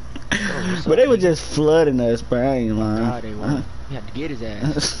 But they were just flooding us, bro. I ain't lying. God, they were. We had to get his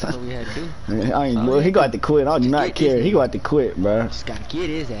ass. That's what we had to do. I ain't, well, he got to quit. I do not care. He got to quit, bro. Just gotta get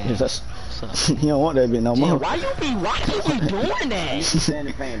his ass. He don't want that bitch no more. Why you doing that? Stay in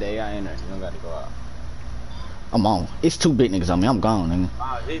the paint, the AI in there. You don't got to go out. I'm on. It's 2 big niggas on me. I'm gone, nigga.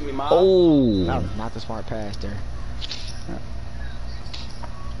 Miles, hit me, Miles. Oh. That was not the smart pass there.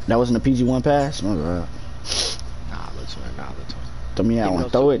 That wasn't a PG-1 pass? Oh, God. Nah, let's win. Throw me that one.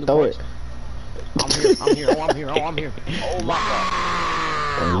 Throw it. Throw it. I'm here. Oh, I'm here. Oh, my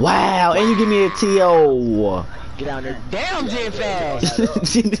God. Wow. And you give me a TO. Get down there. Damn, Jen fast.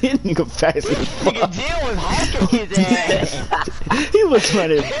 She didn't go fast as fuck. Nigga, Jen was hawking his ass. He was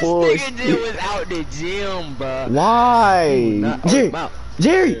running full. Nigga, Jen was out the gym, bro. Why? Jerry.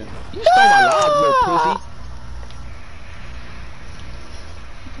 Jerry. You stole my log, little pussy.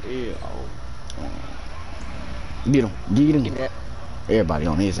 Yeah. Get him. Get him. Get that. Everybody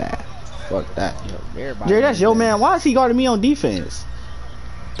on his ass. Fuck that. Yo, Jerry, that's your man. Why is he guarding me on defense?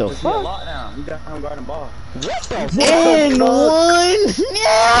 The fuck? Lockdown. He got him guarding ball. What the fuck? And one.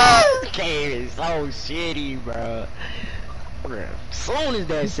 Yeah. Okay, it's so shitty, bro. Soon as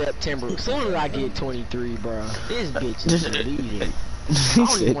that September, soon as I get 23, bro, this bitch is deleted. I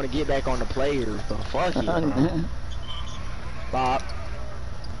don't even want to get back on the players, but fuck it, bro. Bob.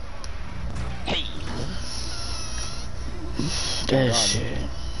 Hey. That shit.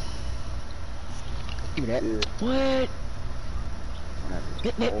 Give me that. What?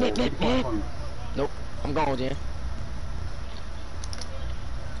 Nope. I'm gone, Jen.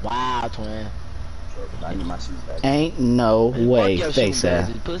 Wow, twin. I need my shoes back. Ain't no way. Face that.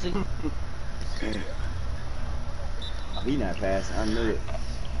 Pussy. He not passing. I knew it.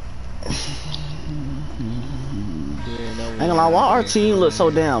 Ain't gonna lie, why our team look so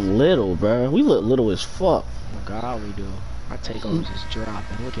damn little, bro? We look little as fuck. Oh God, we do. Our takeovers just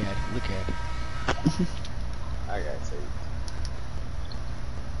dropping. Look at it. Look at it. I gotta say.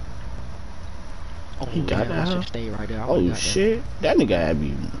 Oh, He got that. Stay right there. Oh shit, that nigga had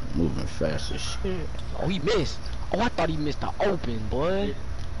be moving fast as shit. Oh, he missed. Oh, I thought he missed the open, boy.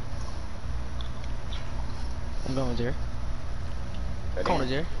 I'm going there. Corner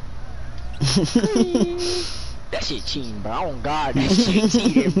there. That shit cheating, bro. Oh God, that shit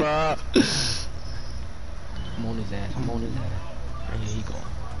cheating, bro. I'm on his ass. I'm on his ass. Right here he going.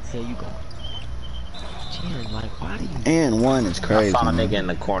 Here you going. Cheating, like, why do you... And one is crazy. I found a nigga in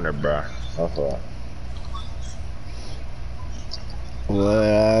the corner, bro. Okay.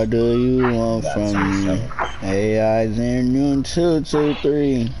 What do you want from me? AI's in room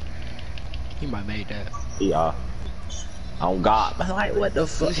 223. He might made that. Yeah. Oh God. I'm like, what the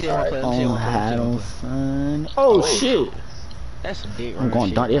fuck? Oh, having fun. Oh shit. That's some dick. I'm going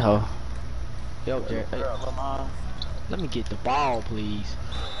to dunk it, hoe. Yo, Jared. Hey, let me get the ball, please.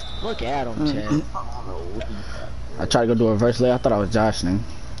 Look at him, Chad. I tried to go do a reverse lay. I thought I was Josh, nigga.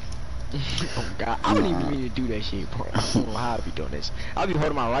 Oh God, I don't even mean to do that shit, bro. I don't know how to be doing this. I'll be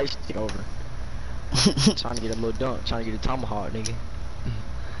holding my right stick over. Trying to get a little dunk. Trying to get a tomahawk, nigga.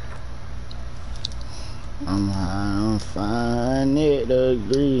 I'm high on fine, it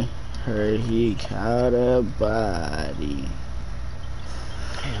agree. Heard he caught a body.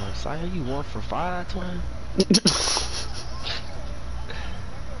 Damn, Sire, you 1 for 5, twin?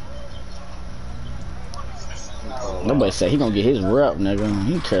 Nobody said he gonna get his rep, nigga.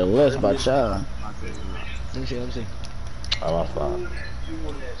 He care less about y'all. Let me see. Oh, my fault.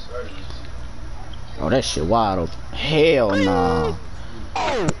 Oh, that shit wide open. Hell nah.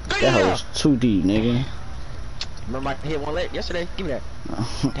 Oh, That hoe was too deep, nigga. Remember I hit one leg yesterday? Give me that.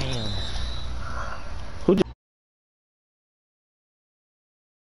 Damn. Who did?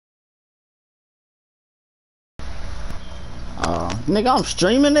 Nigga, I'm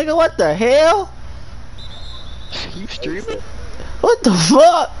streaming, nigga. What the hell? You streaming? What the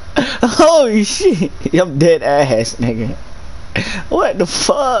fuck? Holy shit. I'm dead ass, nigga. What the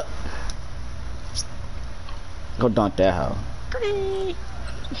fuck? Go dunk that hoe.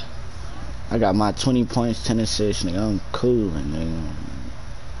 I got my 20 points, 10 assists, nigga. I'm coolin', nigga.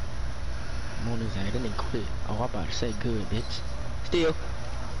 I'm on his head, and then quit. Oh, I'm about to say good, bitch. Still.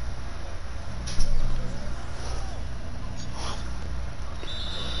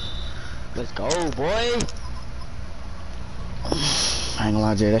 Let's go, boy. I ain't gonna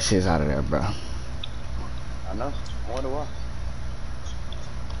lie, Jay, that shit's out of there, bro. I know. I wonder why.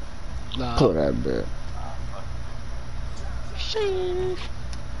 Nah. Pull that bit. Sheesh.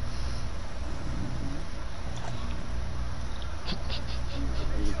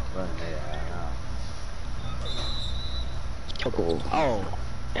 Oh,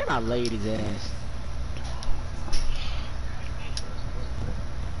 and I laid his ass.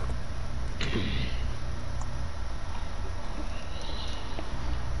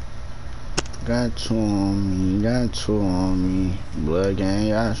 Got two on me, got two on me. Blood gang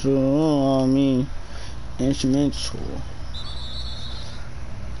got two on me. Instrumental.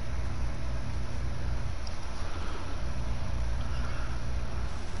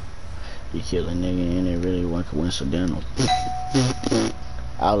 You kill a nigga and it really wasn't coincidental.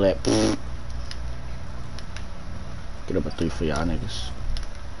 Outlet. Get up a 3 for y'all niggas.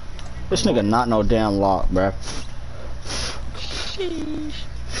 This nigga not no damn lock, bruh. Sheesh.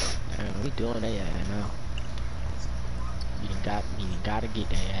 Man, we doing that now. You gotta get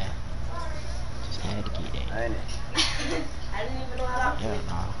that ass. Just had to get that. I didn't even know how to. Yeah,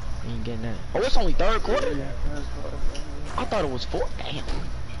 nah. We ain't getting that. Oh, it's only third quarter? I thought it was fourth. Damn.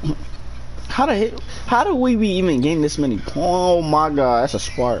 How do we be even getting this many points? Oh my god, that's a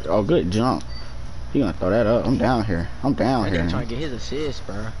spark. Oh, good jump. He gonna throw that up. I'm down here. I'm down here. Trying to get his assist,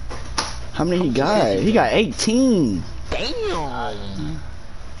 bro. How many he got? He got 18. Damn.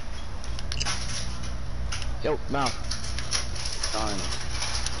 Yo, mouth.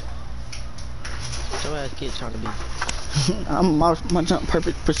 Your ass kid trying to be. I'm my jump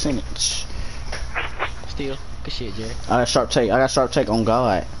perfect percentage. Still, good shit, Jerry. I got sharp take. I got sharp take on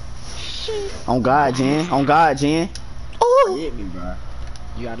God. On God, Jen. On God, Jen. Oh. Hit me, bro.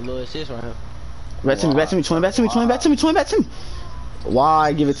 You got a little assist right here. Back to me, back to me, 20, back to me, 20, back to me, 20, back to me.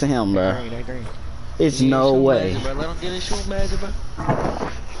 Why give it to him, bro? That green. It's no way. Magic, bro. Let him get his shoot magic, bro.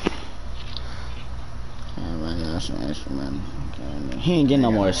 He ain't getting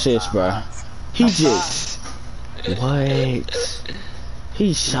no more assists, bro. He just what?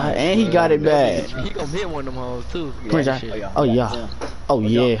 He shot and he got it back. He gonna hit one of them hoes too. Oh yeah. Oh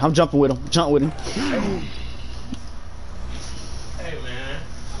yeah. I'm jumping with him. Jump with him. Hey man,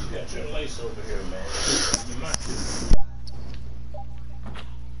 you got your lace over here, man. You might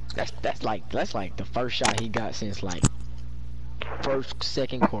That's like the first shot he got since like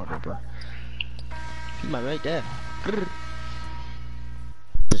second quarter, bro. He might make that.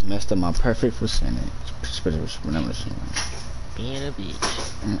 Just messed up my perfect percentage. Being a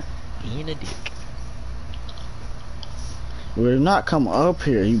bitch. Being a dick. Will not come up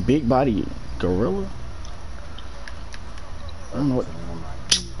here, you big body gorilla. I don't know what.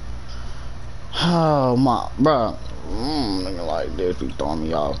 Oh my, bro. Nigga like this, you throwing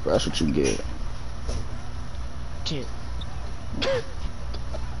me off. Bro. That's what you get.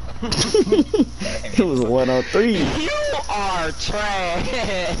 It was 103. You are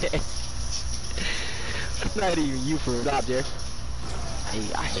trash. Not even you for a stop there. Hey,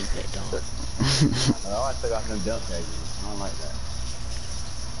 I hate that dog. I want to take off them jump pages. I don't like that.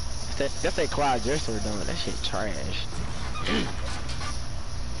 That's that Clyde Dresser done. That shit trash.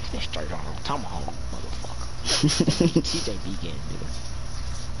 It's straight on tomahawk, motherfucker. CJ Beacon, nigga.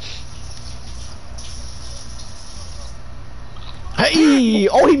 Hey!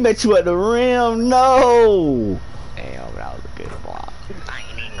 Oh, he met you at the rim. No. Damn, that was a good block.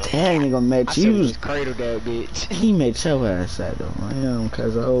 Dang, nigga met you. He was cradled that bitch. He met your ass at the rim,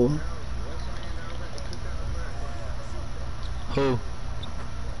 cause oh. Who?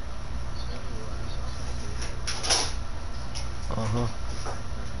 Uh-huh.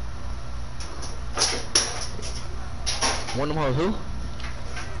 One of them hoes, who?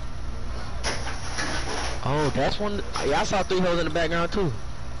 Oh, that's one. Yeah, I saw 3 hoes in the background too.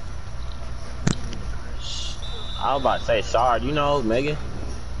 I was about to say, Shard, you know Megan?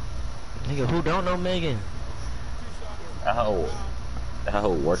 Nigga, who don't know Megan? That whole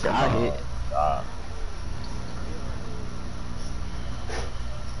working hit.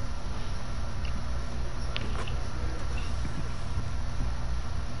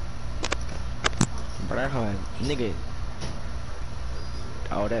 But that hoe, nigga.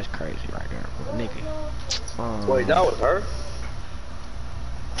 Oh, that's crazy right there, nigga. Wait, that was her?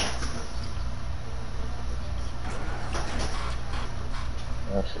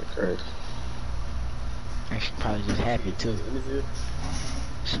 That shit crazy. And she probably just happy too.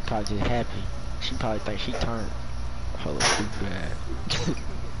 She probably just happy. She probably think she turned. Oh, look freak bad.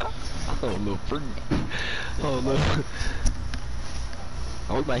 Oh, little freak. Oh, look.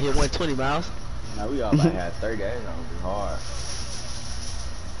 Oh, we about to hit 120 miles. Now we all about to have 30. That's gonna be hard.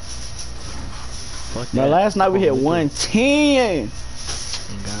 Now last night we hit 110.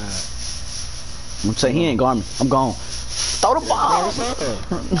 God. I'm saying he ain't got me. I'm gone. Throw the ball.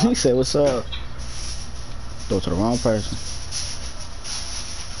 He said, "What's up?" Throw it to the wrong person.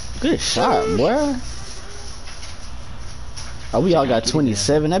 Good shot, boy. Oh, we all got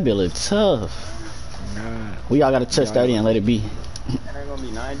 27. That bill look tough. We all got to touch 30 and let it be. That ain't gonna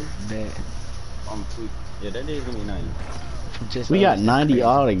be 90. I'm tweaking. Yeah, that is gonna be 90. We got 90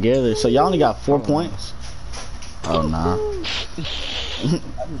 all together, so y'all only got 4 points. Oh nah.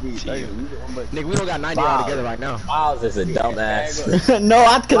 Nigga, we don't got 90 all together right now. Miles is a dumbass. No,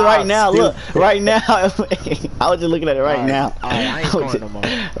 cause right now, look, right now, I was just looking at it right now. I ain't scoring no more.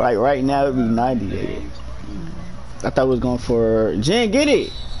 Right now it'd be 90. I thought we was going for Jen. Get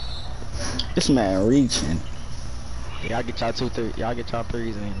it. This man reaching. Y'all get y'all 2-3. Y'all get y'all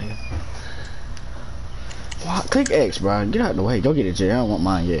 3s in, nigga. Wow, click X, bro. Get out the way. Go get it, Jay. I don't want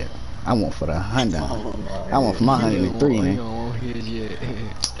mine yet. I want for the 100. I want for my 103, man.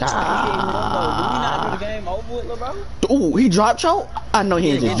 Ooh, he dropped you? I know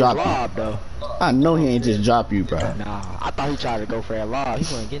he ain't just drop you. I know he ain't just drop you, bro. Nah, I thought he tried to go for that lob. He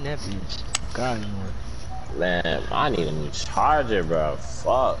wasn't getting that bitch. God, he wasn't. Man, I need a new charger, bro.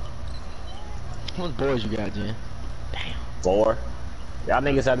 Fuck. How much boys you got, Jen? Damn. 4. Y'all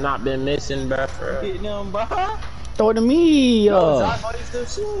niggas have not been missing, bro. Throw it to me,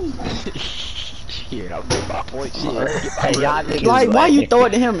 Shit, I'm doing my point. Shit. Hey, y'all niggas like, why you throw it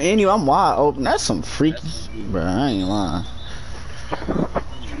to him anyway? I'm wide open. That's some freaky, bro. I ain't lying.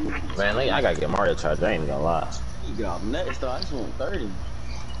 Man, like, I gotta get Mario charger. I ain't gonna lie. You get off next though. I just want 30.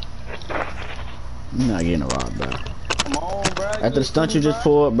 You're not getting a rock back. Come on, bro. After the stunt you just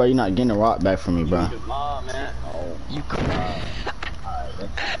pulled, bro, you're not getting a rock back from me, bro. You come on.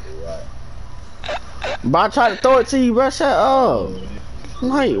 Bro, I tried to throw it to you, bro. Shut up.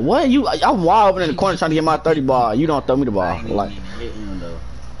 Like, what? I'm wild open in the corner trying to get my 30 ball. You don't throw me the ball. Like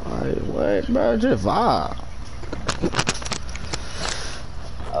what, bro? Just vibe.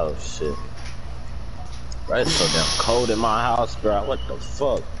 Oh, shit. Bro, it's so damn cold in my house, bro. What the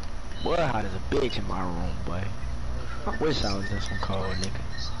fuck? Boy, hot as a bitch in my room, boy. I wish I was in some cold, nigga.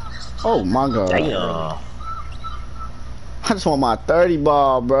 Oh, my God. Damn. I just want my 30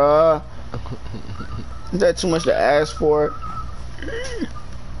 ball, bro. Is that too much to ask for?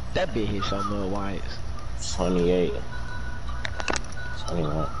 That bitch hit some little whites. 28.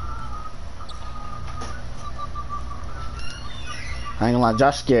 21. I ain't gonna lie,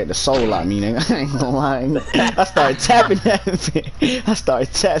 Josh scared the soul out of me, nigga. I ain't gonna lie. I started tapping that bitch. I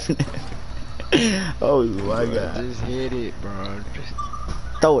started tapping it. Oh my God. Just hit it, bro.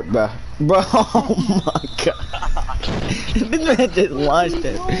 Throw it, bro. Bro, oh my God. This man just launched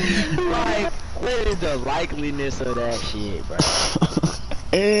it. Like, what is the likeliness of that shit, bro?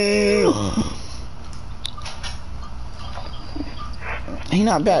 He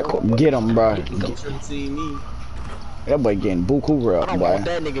not bad. Get him, bro. That boy getting buku rep, I don't boy. want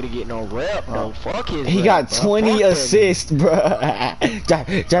that nigga to get no rep, no. Fuck his He rep, got bro. 20 Fuck assists, bro.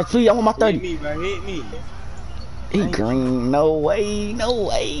 Josh, please, I want my 30. Hit me, bro. Hit me. He green. No way. No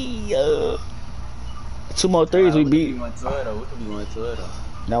way. 2 more threes, we beat. We could be 112 though.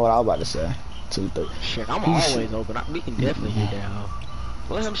 That's what I was about to say. 2 3. Shit, I'm always open. We can definitely get that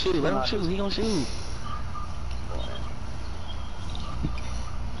hoe. Let him shoot. Let him shoot. He gonna shoot.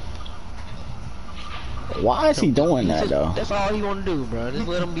 Why is he doing that though? That's all he wanna do, bro. Just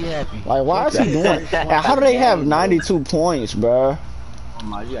let him be happy. Like, why is he doing? How do they have 92 points, bro? Oh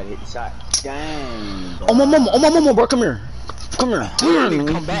my, you gotta hit the shot. Dang. Bro. Oh my mama, bro, come here. Come here.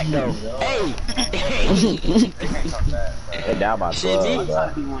 Come back though. Hey. Hey, down by 12, Shit, bro. trying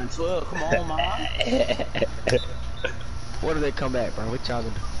to be 112. Come on, man. What do they come back, bro? What y'all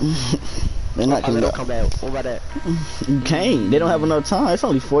gonna do? They're not coming back. Come back. What about that? You can't. They don't have enough time. It's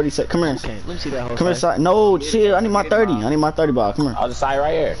only 40 seconds. Come here. Okay, let me see that whole Come here, side. No, chill. I need my 30. I need my 30 ball. Come here. I'll decide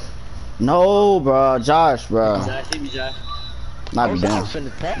right here. No, bro. Josh, bro. Josh, hit me, Josh. I'll be down.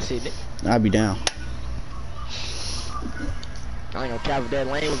 Finna pass it. I'll be down. I ain't gonna cap if that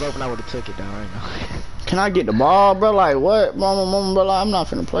lane was open. I would've took it down. I ain't know. Can I get the ball, bro? Like, what? Mama, bro, like, I'm not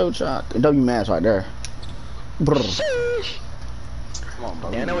finna play with y'all. W man's right there. Brr. Come on,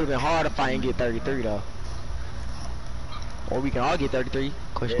 bro. Man, that would've been hard if I ain't get 33 though. Or we can all get 33.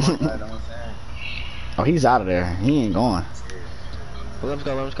 Question mark. Oh, he's out of there. He ain't going. Well, let's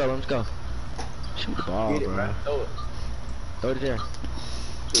go. Shoot the ball, Get it, bro. Throw it there.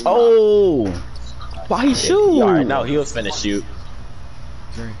 Oh! Why he shoot? You already know he was finna shoot.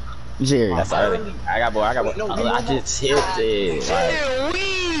 Jerry. That's early. I got boy. I just hit it.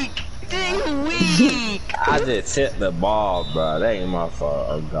 Weak. I just hit the ball, bro. That ain't my fault.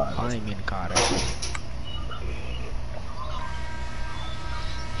 Oh god. I ain't mean to call that.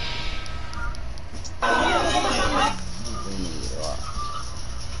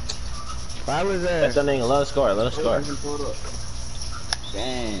 Why was that? That's the nigga. Let us score.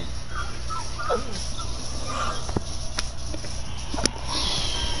 Damn.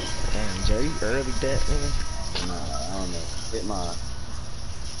 Damn, Jerry, early that, nigga. Nah, I don't know. Hit mine.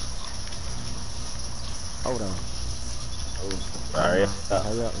 Hold on. Alright.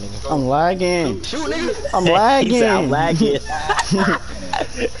 Hurry up, nigga. I'm lagging. Shoot, nigga. I'm lagging. He said I'm lagging.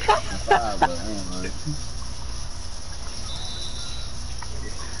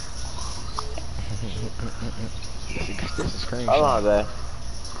 This is crazy. Hold on, man.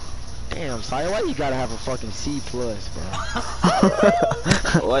 Damn, sorry, why you gotta have a fucking C+, bro?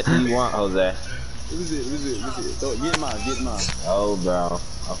 What do you want, Jose? What is it? Get mine. Oh, bro.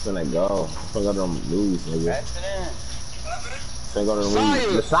 I'm finna go. I'm finna go to the movies, nigga. Finna go to the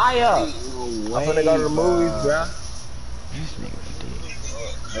movies. Messiah! I'm finna go to the movies, bro. This nigga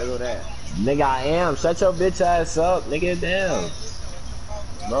There go that. Nigga, I am. Shut your bitch ass up, nigga. Damn.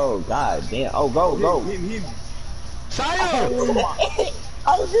 Bro, god damn. Oh, go. Hit. Saya!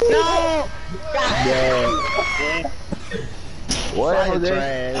 Oh, No! yeah. What Saya was that?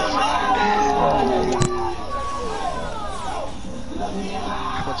 trash.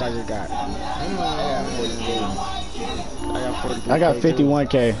 How much I just got? I got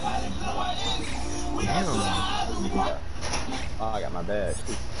 51K. Damn. Oh, I got my badge.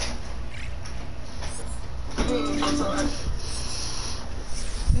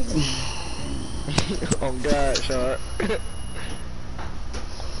 Oh god, Sharp.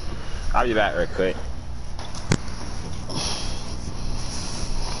 I'll be back real quick.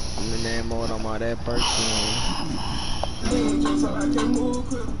 I'm in that mode on my that person.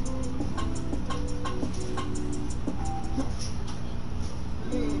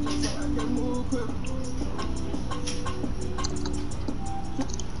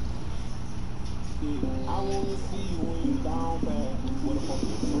 I wanna see you when you down bad. Where the fuck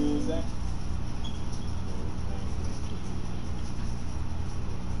your friends at?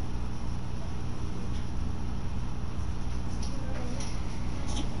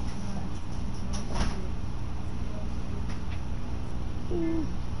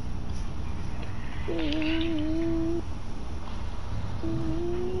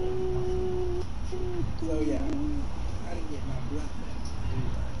 So yeah, I didn't get my blood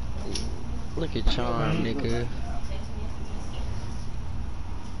back. Look at Charm, nigga.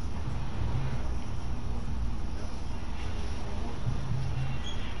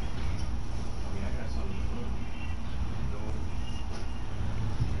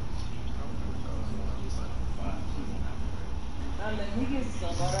 Let me get some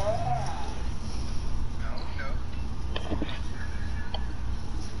of that.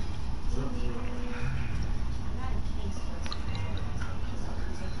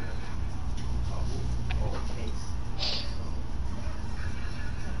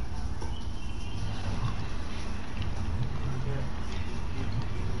 You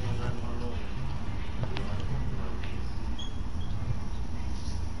always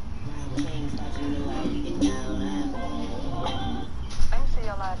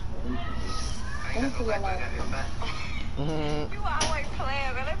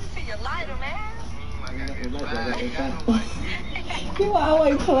playing, but let me see your lighter, man. You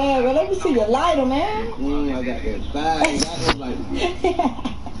always playing, but let me see your lighter, man. I got that bag. That was like,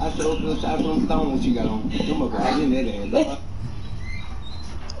 I should open the shop from stones you got on. Come on, I didn't that ass.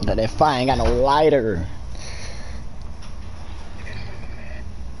 Got that fire, ain't got no lighter.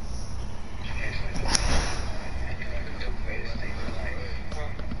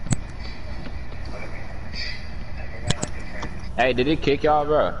 Hey, did it kick y'all,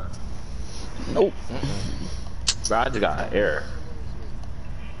 bro? Nope. Bro, I just got an error.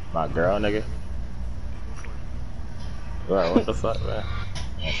 My girl, nigga. Bro, what the fuck, man?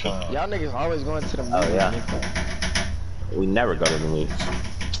 Y'all niggas always going to the movies. Oh, yeah. We never go to the movies.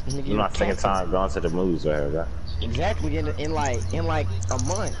 This is my second time going to the movies right here, bro. Exactly, in like a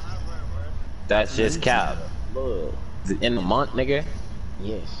month. That's just cap. In a month, nigga?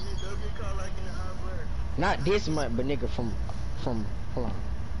 Yes. Not this month, but nigga from hold on.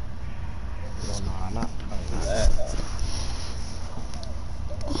 No, not that.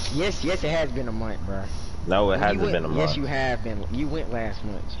 Yes, it has been a month, bro. No, it hasn't been a month. Yes, you have been. You went last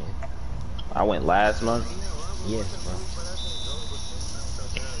month, so. I went last month. Yes, bro.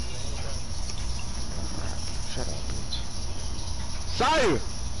 Shut up, bitch. Sire!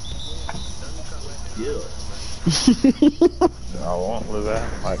 Yeah. I won't live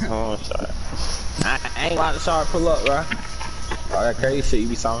out. Like, come on, sorry. I ain't like to start pull up, bro. All that crazy shit you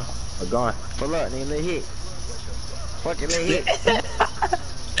be saying. We're going. Pull up, nigga. Let hit. Fucking let hit.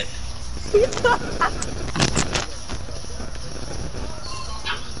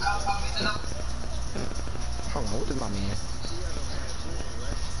 Hold on, what is my man?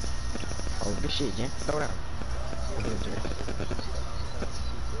 Oh, good shit, Jen. Throw it out.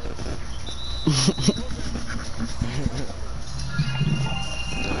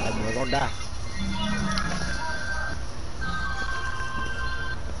 That boy gonna die.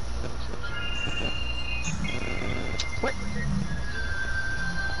 What?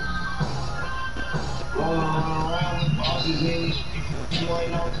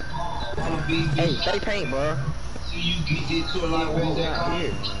 Hey, stay paint, bro.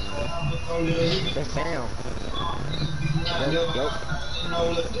 That's down. Yup.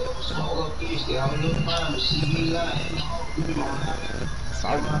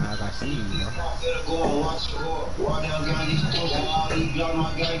 Sorry, guys, I see you, bro. I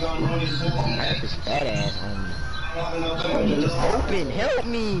got this fat ass on me. Just open, help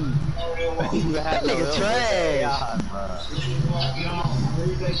me! That nigga trash!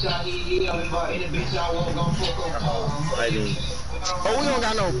 Oh, we don't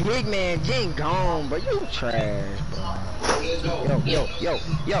got no big man. Jen gone, bro. You trash, bro. Yo.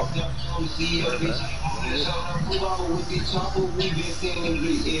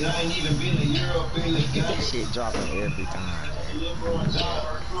 Get that shit dropping every time.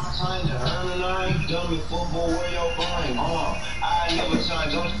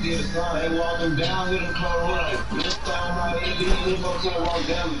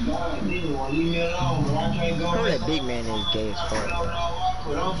 Bro, that big man is gay as fuck, bro.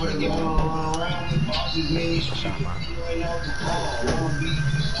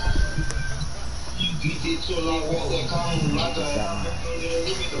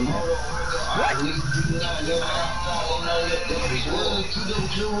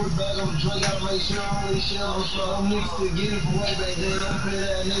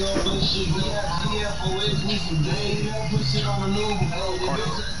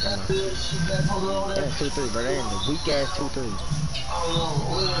 That's 2-3, bro. That ain't the weak ass 2-3.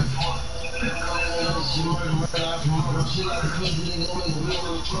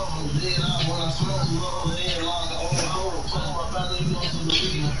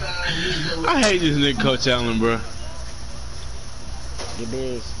 I hate this nigga Coach Allen, bro. Get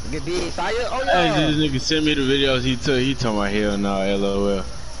big. Fire. Oh I hate this nigga send me the videos he took. He told my hell no, LOL.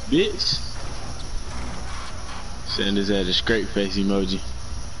 Bitch. Send his ass a straight face emoji.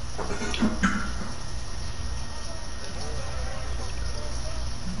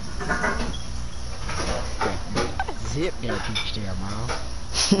 Zip that peach there, man. That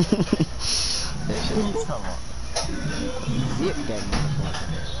shit is come on. Zip that motherfucker.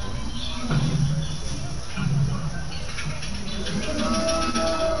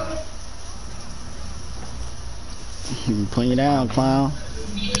 Put you down, clown.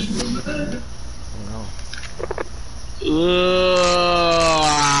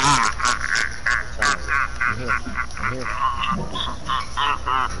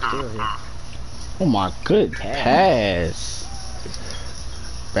 Oh my good pass.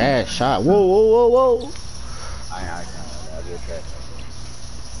 Bad shot. Whoa. I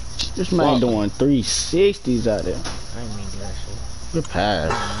This man doing 360s out there. I ain't mean to do that shit. Good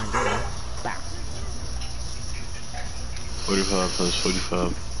pass. 45 plus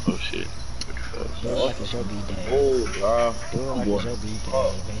 45. Oh shit. 45. Do it like it's your B-day. Oh, Do it like it's your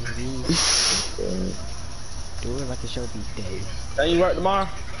B-day, baby. Do it like it's your B-day. Can you work tomorrow?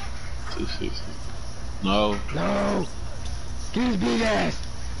 260. No. Get his big ass.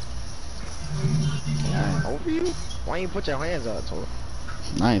 Yeah, over you? Why you put your hands up to it?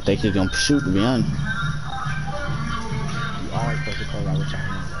 I didn't think he was gonna shoot, to be honest. You always supposed to close out with your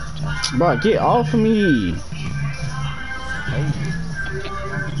hands up. Bro, get off of me.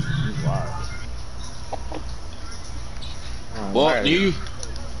 What, you?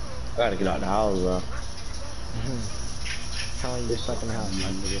 I gotta get out the house, bro. How long you been stuck in the house?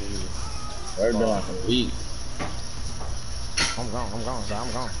 It's been like a week. I'm gone, so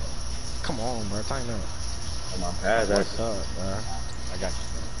I'm gone. Come on, bro, tighten up. On my pad, What's up, bro? got you.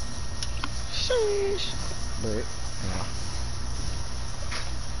 Sheesh. But,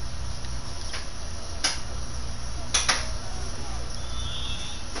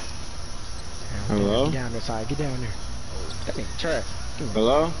 yeah. Hello? Get down this side. Get down there. That nigga trash.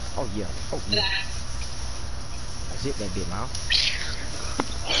 Hello? Oh yeah. Oh yeah. Zip that bit, man.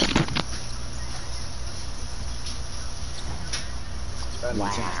 Wow.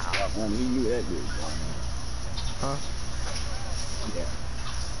 He knew that dude. Huh? Yeah.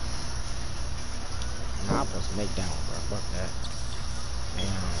 Nah, I'm supposed to make that one, bro. Fuck that.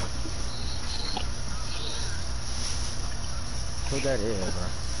 Damn. Who that is, bro?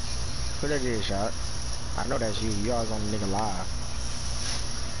 Who that is, shot? I know that's you. You always on the nigga live.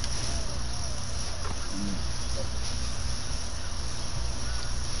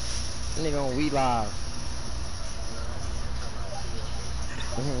 Nigga on We Live.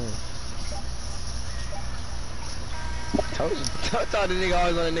 Told you. Told the nigga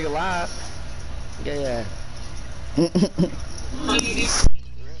always on the nigga live. Yeah.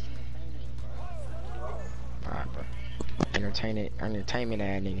 Alright, bro. Entertainment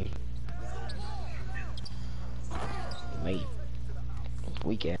ass nigga. Mate.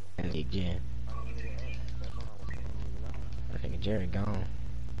 Weak ass again. I think Jerry gone.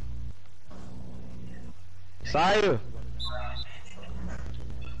 Saya!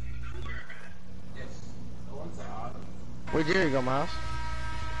 Where Jerry go, Miles?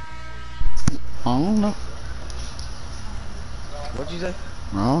 I don't know. What'd you say?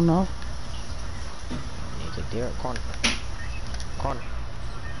 I don't know. He's a Derek corner. Corner.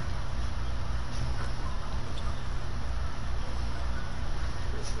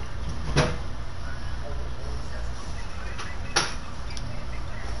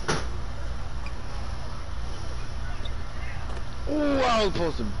 Ooh, I was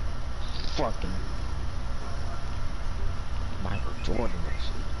supposed to fucking Michael Jordan that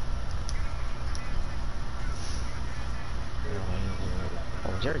shit.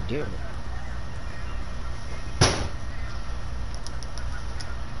 Oh, Jerry did it.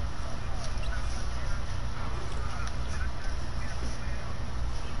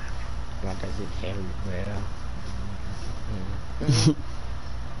 Like I said, very well.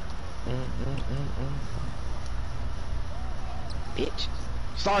 Bitch.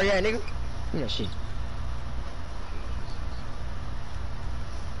 Sorry, yeah, nigga. Yeah, shit.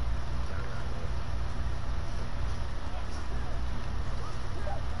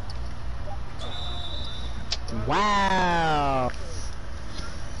 Wow.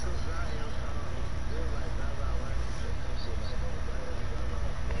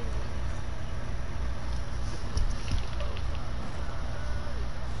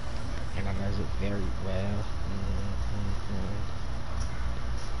 And I does it very well.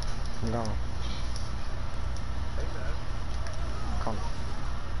 I'm gone.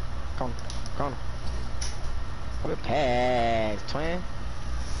 Come. What a pass, twin.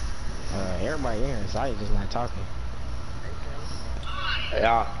 Everybody in here, so I just not talking.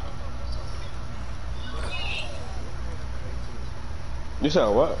 Yeah. You said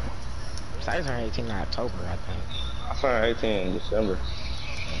what? So I turned 18 in October, I think. I turned 18 in December.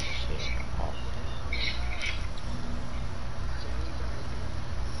 Oh, shit.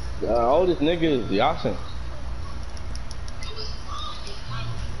 The oldest nigga is Yasin.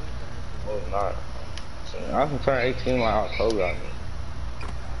 Oh, not. Yasin turned 18 like October, I think.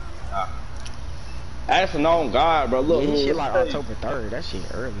 That's an on God, bro. Look, yeah, shit like October 3rd. That shit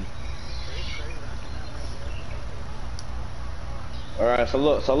early. Alright, so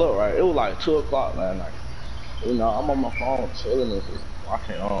look, right. It was like 2 o'clock last night. You know, I'm on my phone chilling and shit.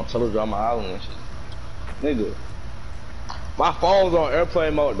 Watching television on my island and shit. Nigga. My phone's on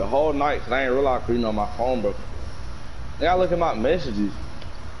airplane mode the whole night, cause I ain't realize, you know, my phone broke. Then I look at my messages.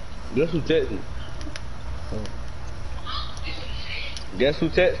 Guess who texted me? Guess who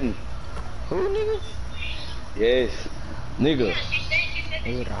texted me? Who, nigga? Yes, nigga.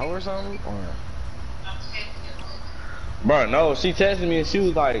 Is it a hoe or something? Or? Bro, no, she texted me and she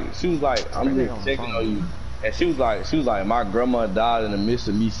was like, I'm just checking on you. And she was like, my grandma died in the midst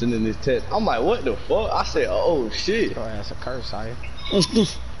of me sending this text. I'm like, what the fuck? I said, oh shit. Your ass a curse, are you? Look,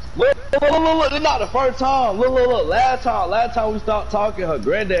 this not the first time. Look, last time we stopped talking, her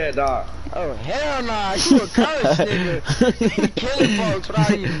granddad died. Oh, hell nah, you a curse, nigga. You killing folks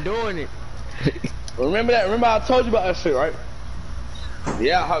without even doing it. Remember that? Remember I told you about that shit, right?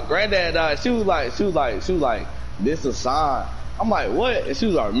 Yeah, her granddad died. She was like, this a sign. I'm like, what? And she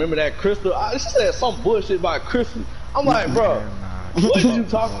was like, remember that crystal? She said some bullshit about crystal. I'm like, bro, what are you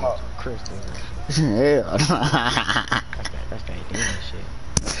talking about? Crystal. Yeah. That's that demon shit.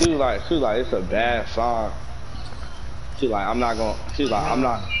 She was like, it's a bad sign. She's like, I'm not.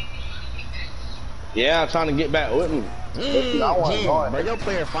 Yeah, I'm trying to get back with me. I want to go. Bro, your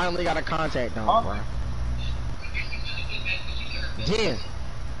player finally got a contact on, bro. Jen.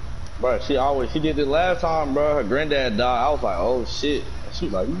 Bro, she did this last time, bro. Her granddad died. I was like, oh shit. And she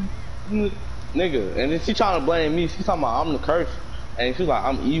was like, nigga. And then she trying to blame me. She talking about I'm the curse. And she was like,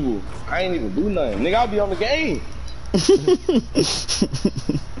 I'm evil. I ain't even do nothing. Nigga, I'll be on the game.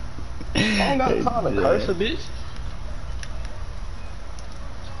 I don't got time to curse a bitch.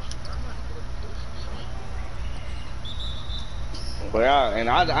 But yeah, and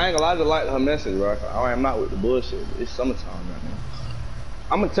I ain't gonna lie to like her message, bro. I am not with the bullshit. It's summertime right now.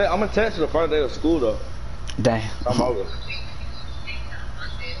 I'm gonna text her the first day of school though. Damn. I'm over.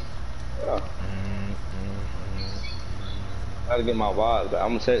 Yeah. I gotta get my vibes, but I'm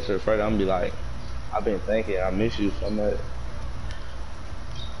gonna text her first. I'm gonna be like, I've been thinking, I miss you so much.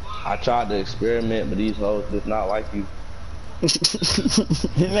 I tried to experiment, but these hoes just not like you.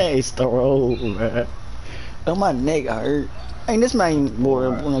 It ain't throw, man. Oh, my neck hurt. Ain't this man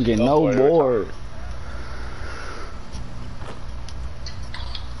bored? We don't get no bored.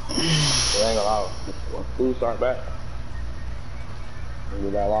 I ain't gonna lie. When school start back,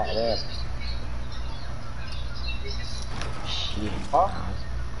 we got locked in. Shit. Huh?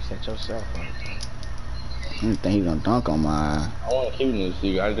 Set yourself up. I didn't think he gonna dunk on my eye. I want to keep this to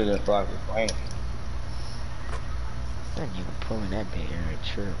you. I just didn't feel like playing. That nigga pulling that big air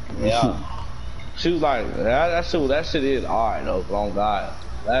trip. Yeah. She was like, that shit is alright though, long God.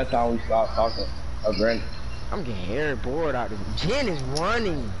 Last time we stopped talking, her grand. I'm getting air bored out there. Jen is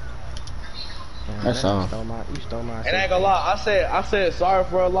running. Damn, That's all. You stole my. And I ain't gonna lie, I said sorry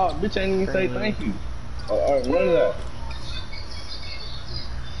for a lot. Bitch ain't even say thank you. Or none of that.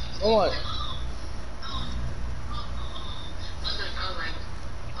 I'm like,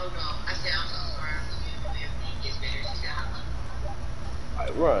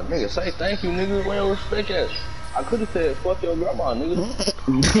 bro, nigga, say thank you, nigga. Where your respect at? I could have said fuck your grandma, nigga.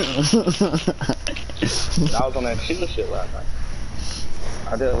 I was on that chill shit last night.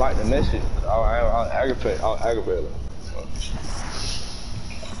 I didn't like the message. I aggravated.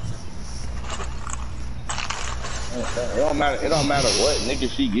 It don't matter what nigga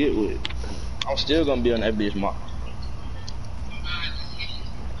she get with. I'm still gonna be on that bitch mom.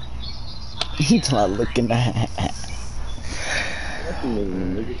 He's not looking at.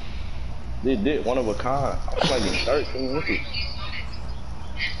 Nigga. They did one of a kind. I was like 13. Look at.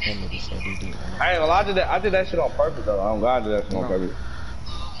 That nigga said he did. I ain't gonna lie, I did that shit on purpose though. I'm glad I did that shit on purpose.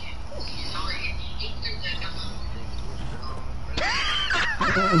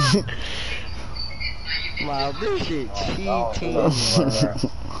 My bitch shit cheating.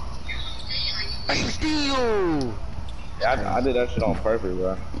 Steal. Yeah, I did that shit on purpose,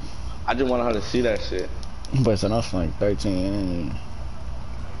 bro. I just wanted her to see that shit. But so that's like 13.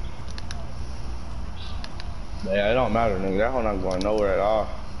 Yeah, it don't matter, nigga. That hoe not going nowhere at all.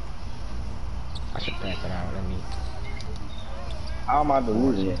 I should pass it out. Let me. How am I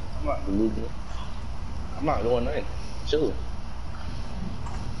delusional? I'm not delusional. I'm not doing nothing. Chilling.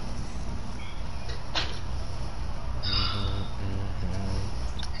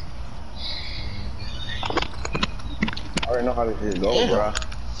 I already know how this shit go, bro.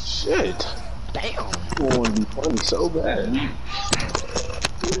 Shit. Damn. You want to be funny so bad. Not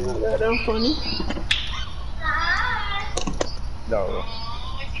that damn funny. No.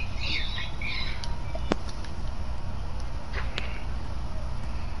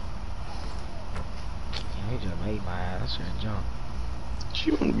 He just made my ass and jump.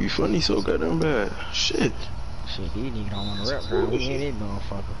 She want to be funny so goddamn bad. Shit. Shit, these niggas don't want to rap, bro. We ain't this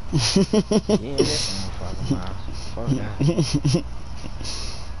motherfucker. We ain't this motherfucker, man. Fuck that.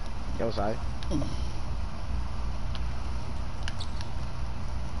 Yo, side.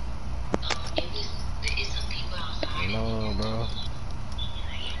 No, bro.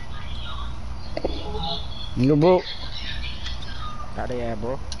 No, bro. How they at,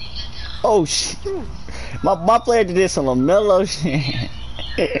 bro? Oh shit. My player did this on a mellow shit.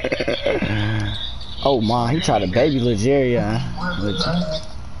 Oh my, he tried to baby Legeria.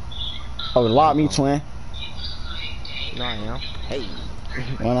 Oh, lock me, twin. No, I am. Hey.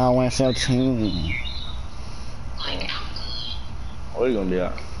 When I went 17. Where you gonna be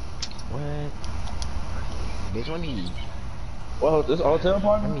at? What? Bitch, let me. Well, this hotel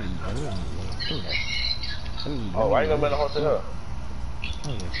party? Let me. Oh, why you gonna be in the hotel?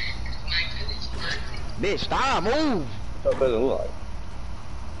 Bitch, stop, move! What does it look like?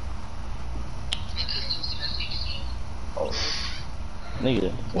 Oh.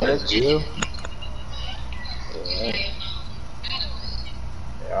 Nigga, that's you?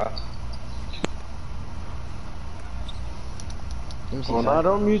 Yeah. Oh, no,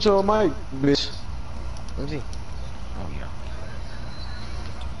 don't mute your mic, bitch. Let me see. Oh, yeah.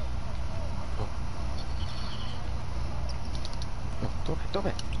 Throw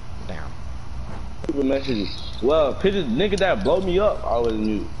back. Damn. Stupid messages. Well, pictures nigga that blow me up, I was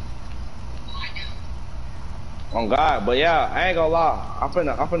mute. On God, but yeah, I ain't gonna lie. I'm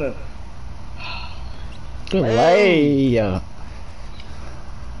finna. Good lay.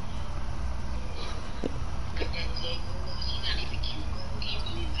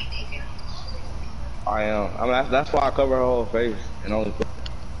 I am. I mean, that's why I cover her whole face and only.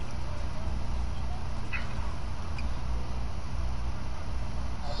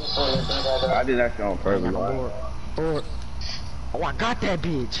 I did that shit on I ain't purpose. got no board. Board. Oh, I got that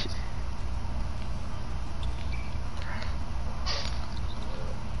bitch.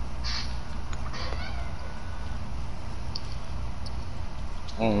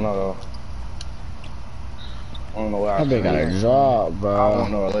 I don't know though. I don't know where I That bitch got a job, I bro. don't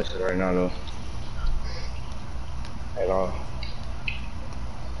want no relationship right now though. At all.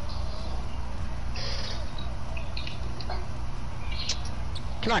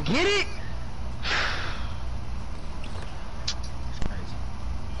 Can I get it?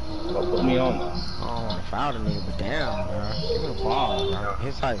 Don't put me on. I don't want to foul the nigga, but damn, bro. Give me the ball, bro.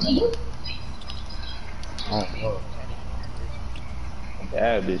 His height. I don't know.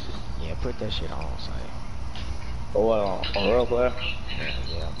 Bad bitches. Yeah, put that shit on, say. Oh, what on real player?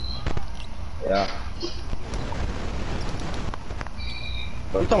 Yeah. Yeah.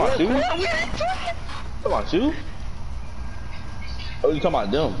 What you talking about, you? Talking about you? Oh, you talking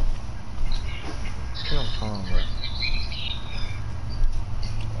about them? Get on phone, bro.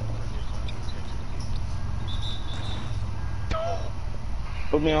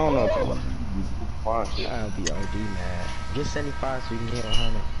 Put me on though. Fine shit. I'll be OD, man. Get 75 so you can get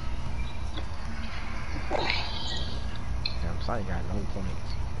 100. Damn, sorry, got no points.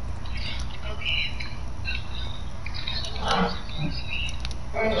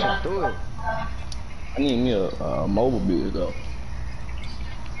 Just do it. I need me a mobile beard though.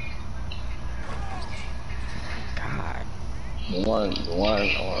 God. The one.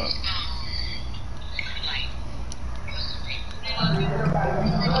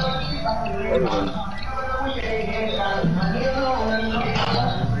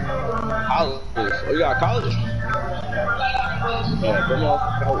 College. Oh, you got college? Yeah, put me on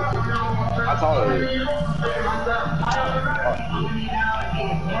some college. I told her.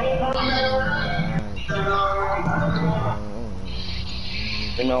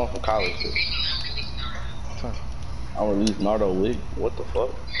 Put me on some college. I'm release Nardo wig. What the fuck?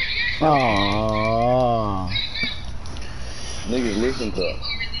 Aww. Niggas listen to.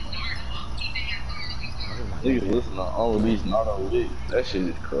 Niggas listen to unreleased Nardo wig. That shit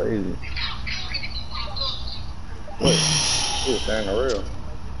is crazy. What? You was saying the real.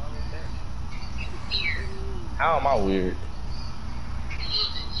 How am I weird?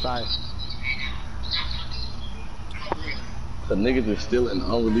 Sorry. The niggas is still in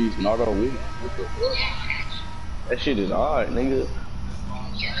unreleased Nardo wig. What the fuck? That shit is odd, nigga.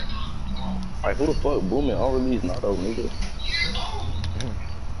 Like, who the fuck booming unreleased Nardo, nigga?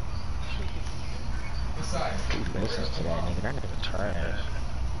 Who listens to that nigga? That nigga trash.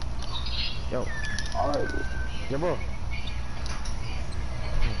 Yo. Alright. Yo, bro.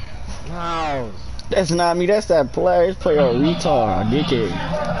 No. That's not me, that's that player. This player a retard, a dickhead.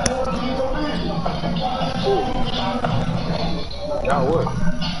 Now what?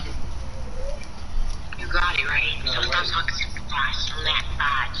 You got it, right? Sometimes I can flash from that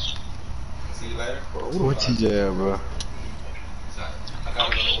badge. See you later. What TJ at, bro? I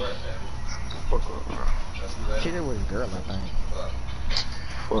gotta go to work, man. Fuck up, bro. Kid it with his girl, I think.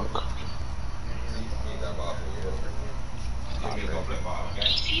 Fuck.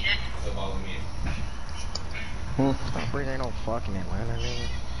 Stop bringing no fucking Atlanta, nigga.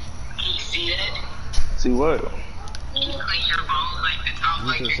 See what?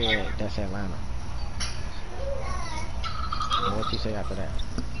 You just said that's Atlanta. And what you say after that?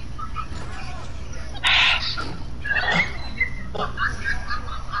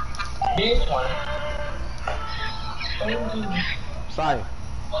 Sorry.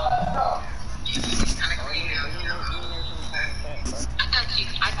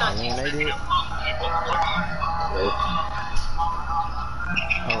 When they did.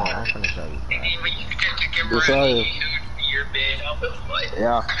 Hold on, I'm finna show you. Yes, I am.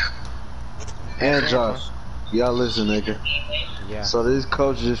 Yeah. And Josh. Y'all listen, nigga. Yeah. So this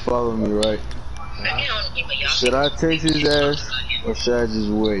coach just followed me, right? Should I text his ass or should I just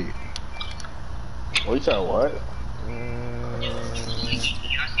wait? What you said, what?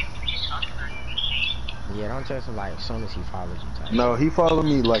 Yeah, don't text him like as soon as he follows you. Type. No, he followed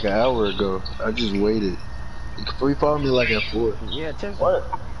me like an hour ago. I just waited. He followed me like at 4. Yeah, text him. What?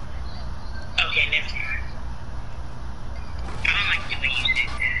 Okay, next time. I don't like the way you said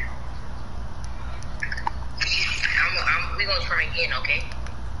that. we gonna try again, okay?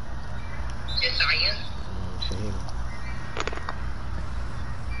 Just are you?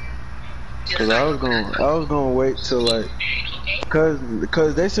 Cause I was gonna wait till like, cause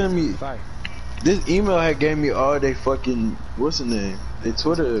they sent me this email had gave me all they fucking what's the name? Their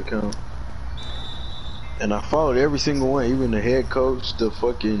Twitter account, and I followed every single one, even the head coach, the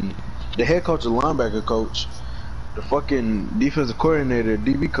head coach, the linebacker coach, the fucking defensive coordinator,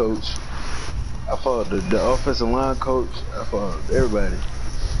 DB coach. I followed the offensive line coach. I followed everybody.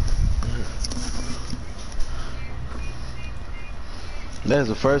 That's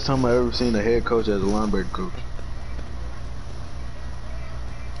the first time I ever seen a head coach as a linebacker coach.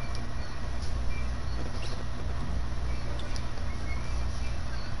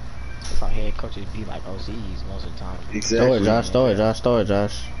 That's how head coaches be like OCs most of the time. Exactly. Throw it,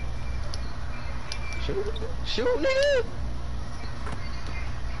 Josh. Shoot, nigga.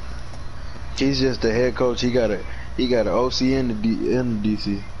 He's just the head coach. He got an OC and the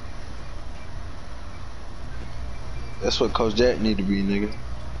DC. That's what Coach Jack need to be, nigga.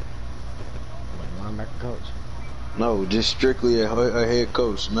 Linebacker coach. No, just strictly a head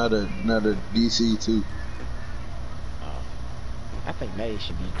coach, not a DC too. I think May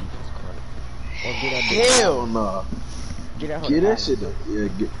should be defense coordinator. Or get that Hell no. Get that shit up. Yeah,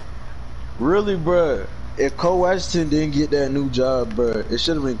 really, bruh. If Coach Washington didn't get that new job, bruh, it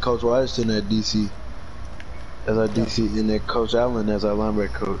should have been Coach Washington at DC as our DC, and then Coach Allen as our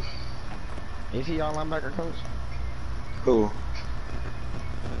linebacker coach. Is he our linebacker coach? Who?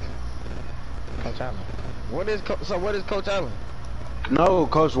 Coach Allen. What is Coach Allen? No,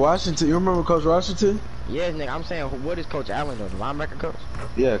 Coach Washington. You remember Coach Washington? Yes, nigga. I'm saying, what is Coach Allen though? The linebacker coach?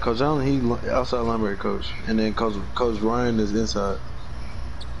 Yeah, Coach Allen. He outside linebacker coach, and then Coach Ryan is inside.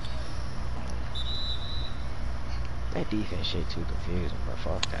 That defense shit too confusing, but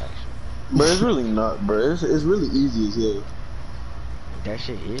fuck that shit. But it's really not, bro. It's really easy as hell. That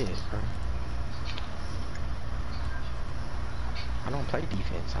shit is, bro. I don't play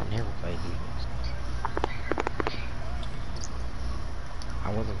defense. I never played defense.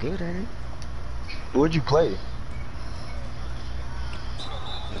 I wasn't good at it. What'd you play?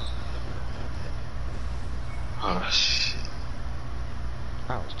 Oh shit.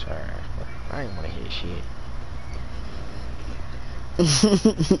 I was trash, but I didn't want to hit shit.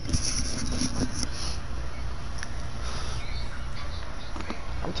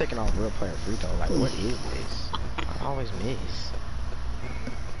 I'm taking off real player free throw. Like, what is this? I always miss.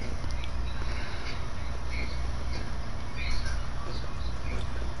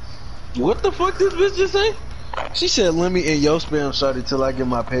 What the fuck this bitch just say? She said, "Let me in your spam shawty till I get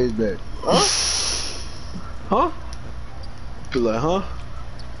my page back." Huh? Huh? Be like, huh?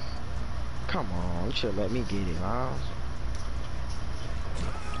 Come on, you should let me get it, Miles.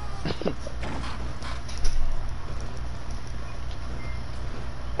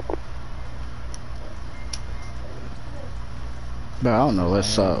 Bro, I don't know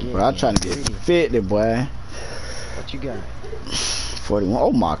what's up, bro. I'm trying to get 50, boy. What you got? 41.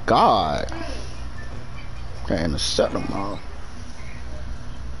 Oh my god. Can't intercept them all.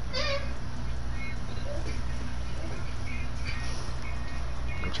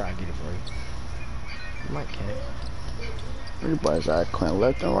 I'm trying to get it for you. You might catch. Everybody's out clean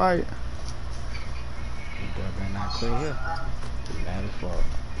left and right. You better not clear here. You mad as fuck.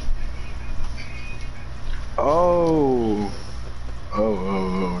 Oh.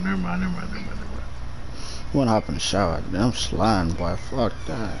 Oh, never mind. Wanna hop in the shower. I'm sliding, boy. Fuck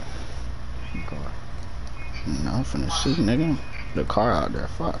that. You going? No, I'm finna see, nigga. The car out there.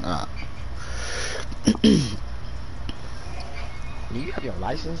 Fuck that. Do you have your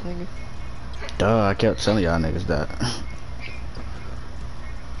license, nigga? Duh, I kept telling y'all niggas that.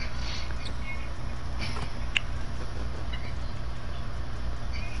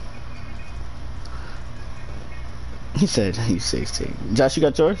 He said he's 16. Josh, you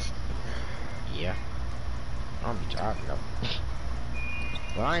got yours? Yeah. I don't be driving though.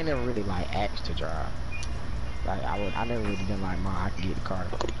 Well, I ain't never really like asked to drive. Like I never really been like, Mom, I can get the car. Or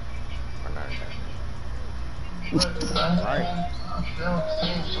not that. Right.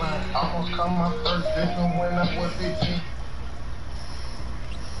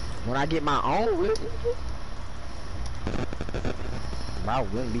 When I get my own whip, I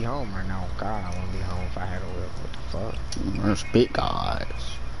wouldn't be home right now. God, I wouldn't be home if I had a whip. What the fuck? There's big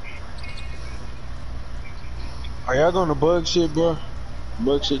guys. Are y'all going to bug shit, bro?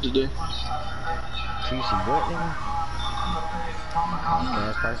 Bug shit today? QC what, nigga?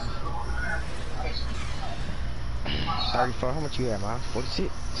 Gas prices? 34, how much you have, man?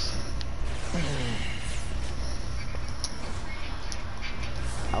 46?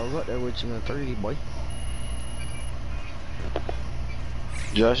 I was up there with you in 30, boy.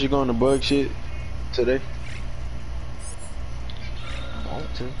 Josh, you going to bug shit today? I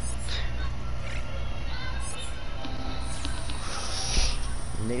want to.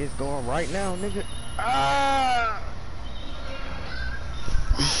 Niggas going right now, nigga. Ah!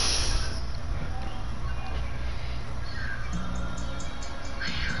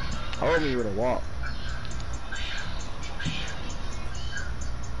 Hold me with a walk.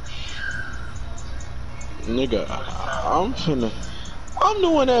 Nigga, I'm the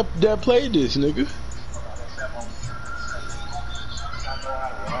one that played this, nigga.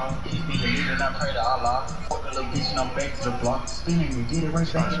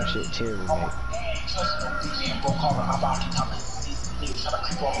 Try some shit terrible, mate.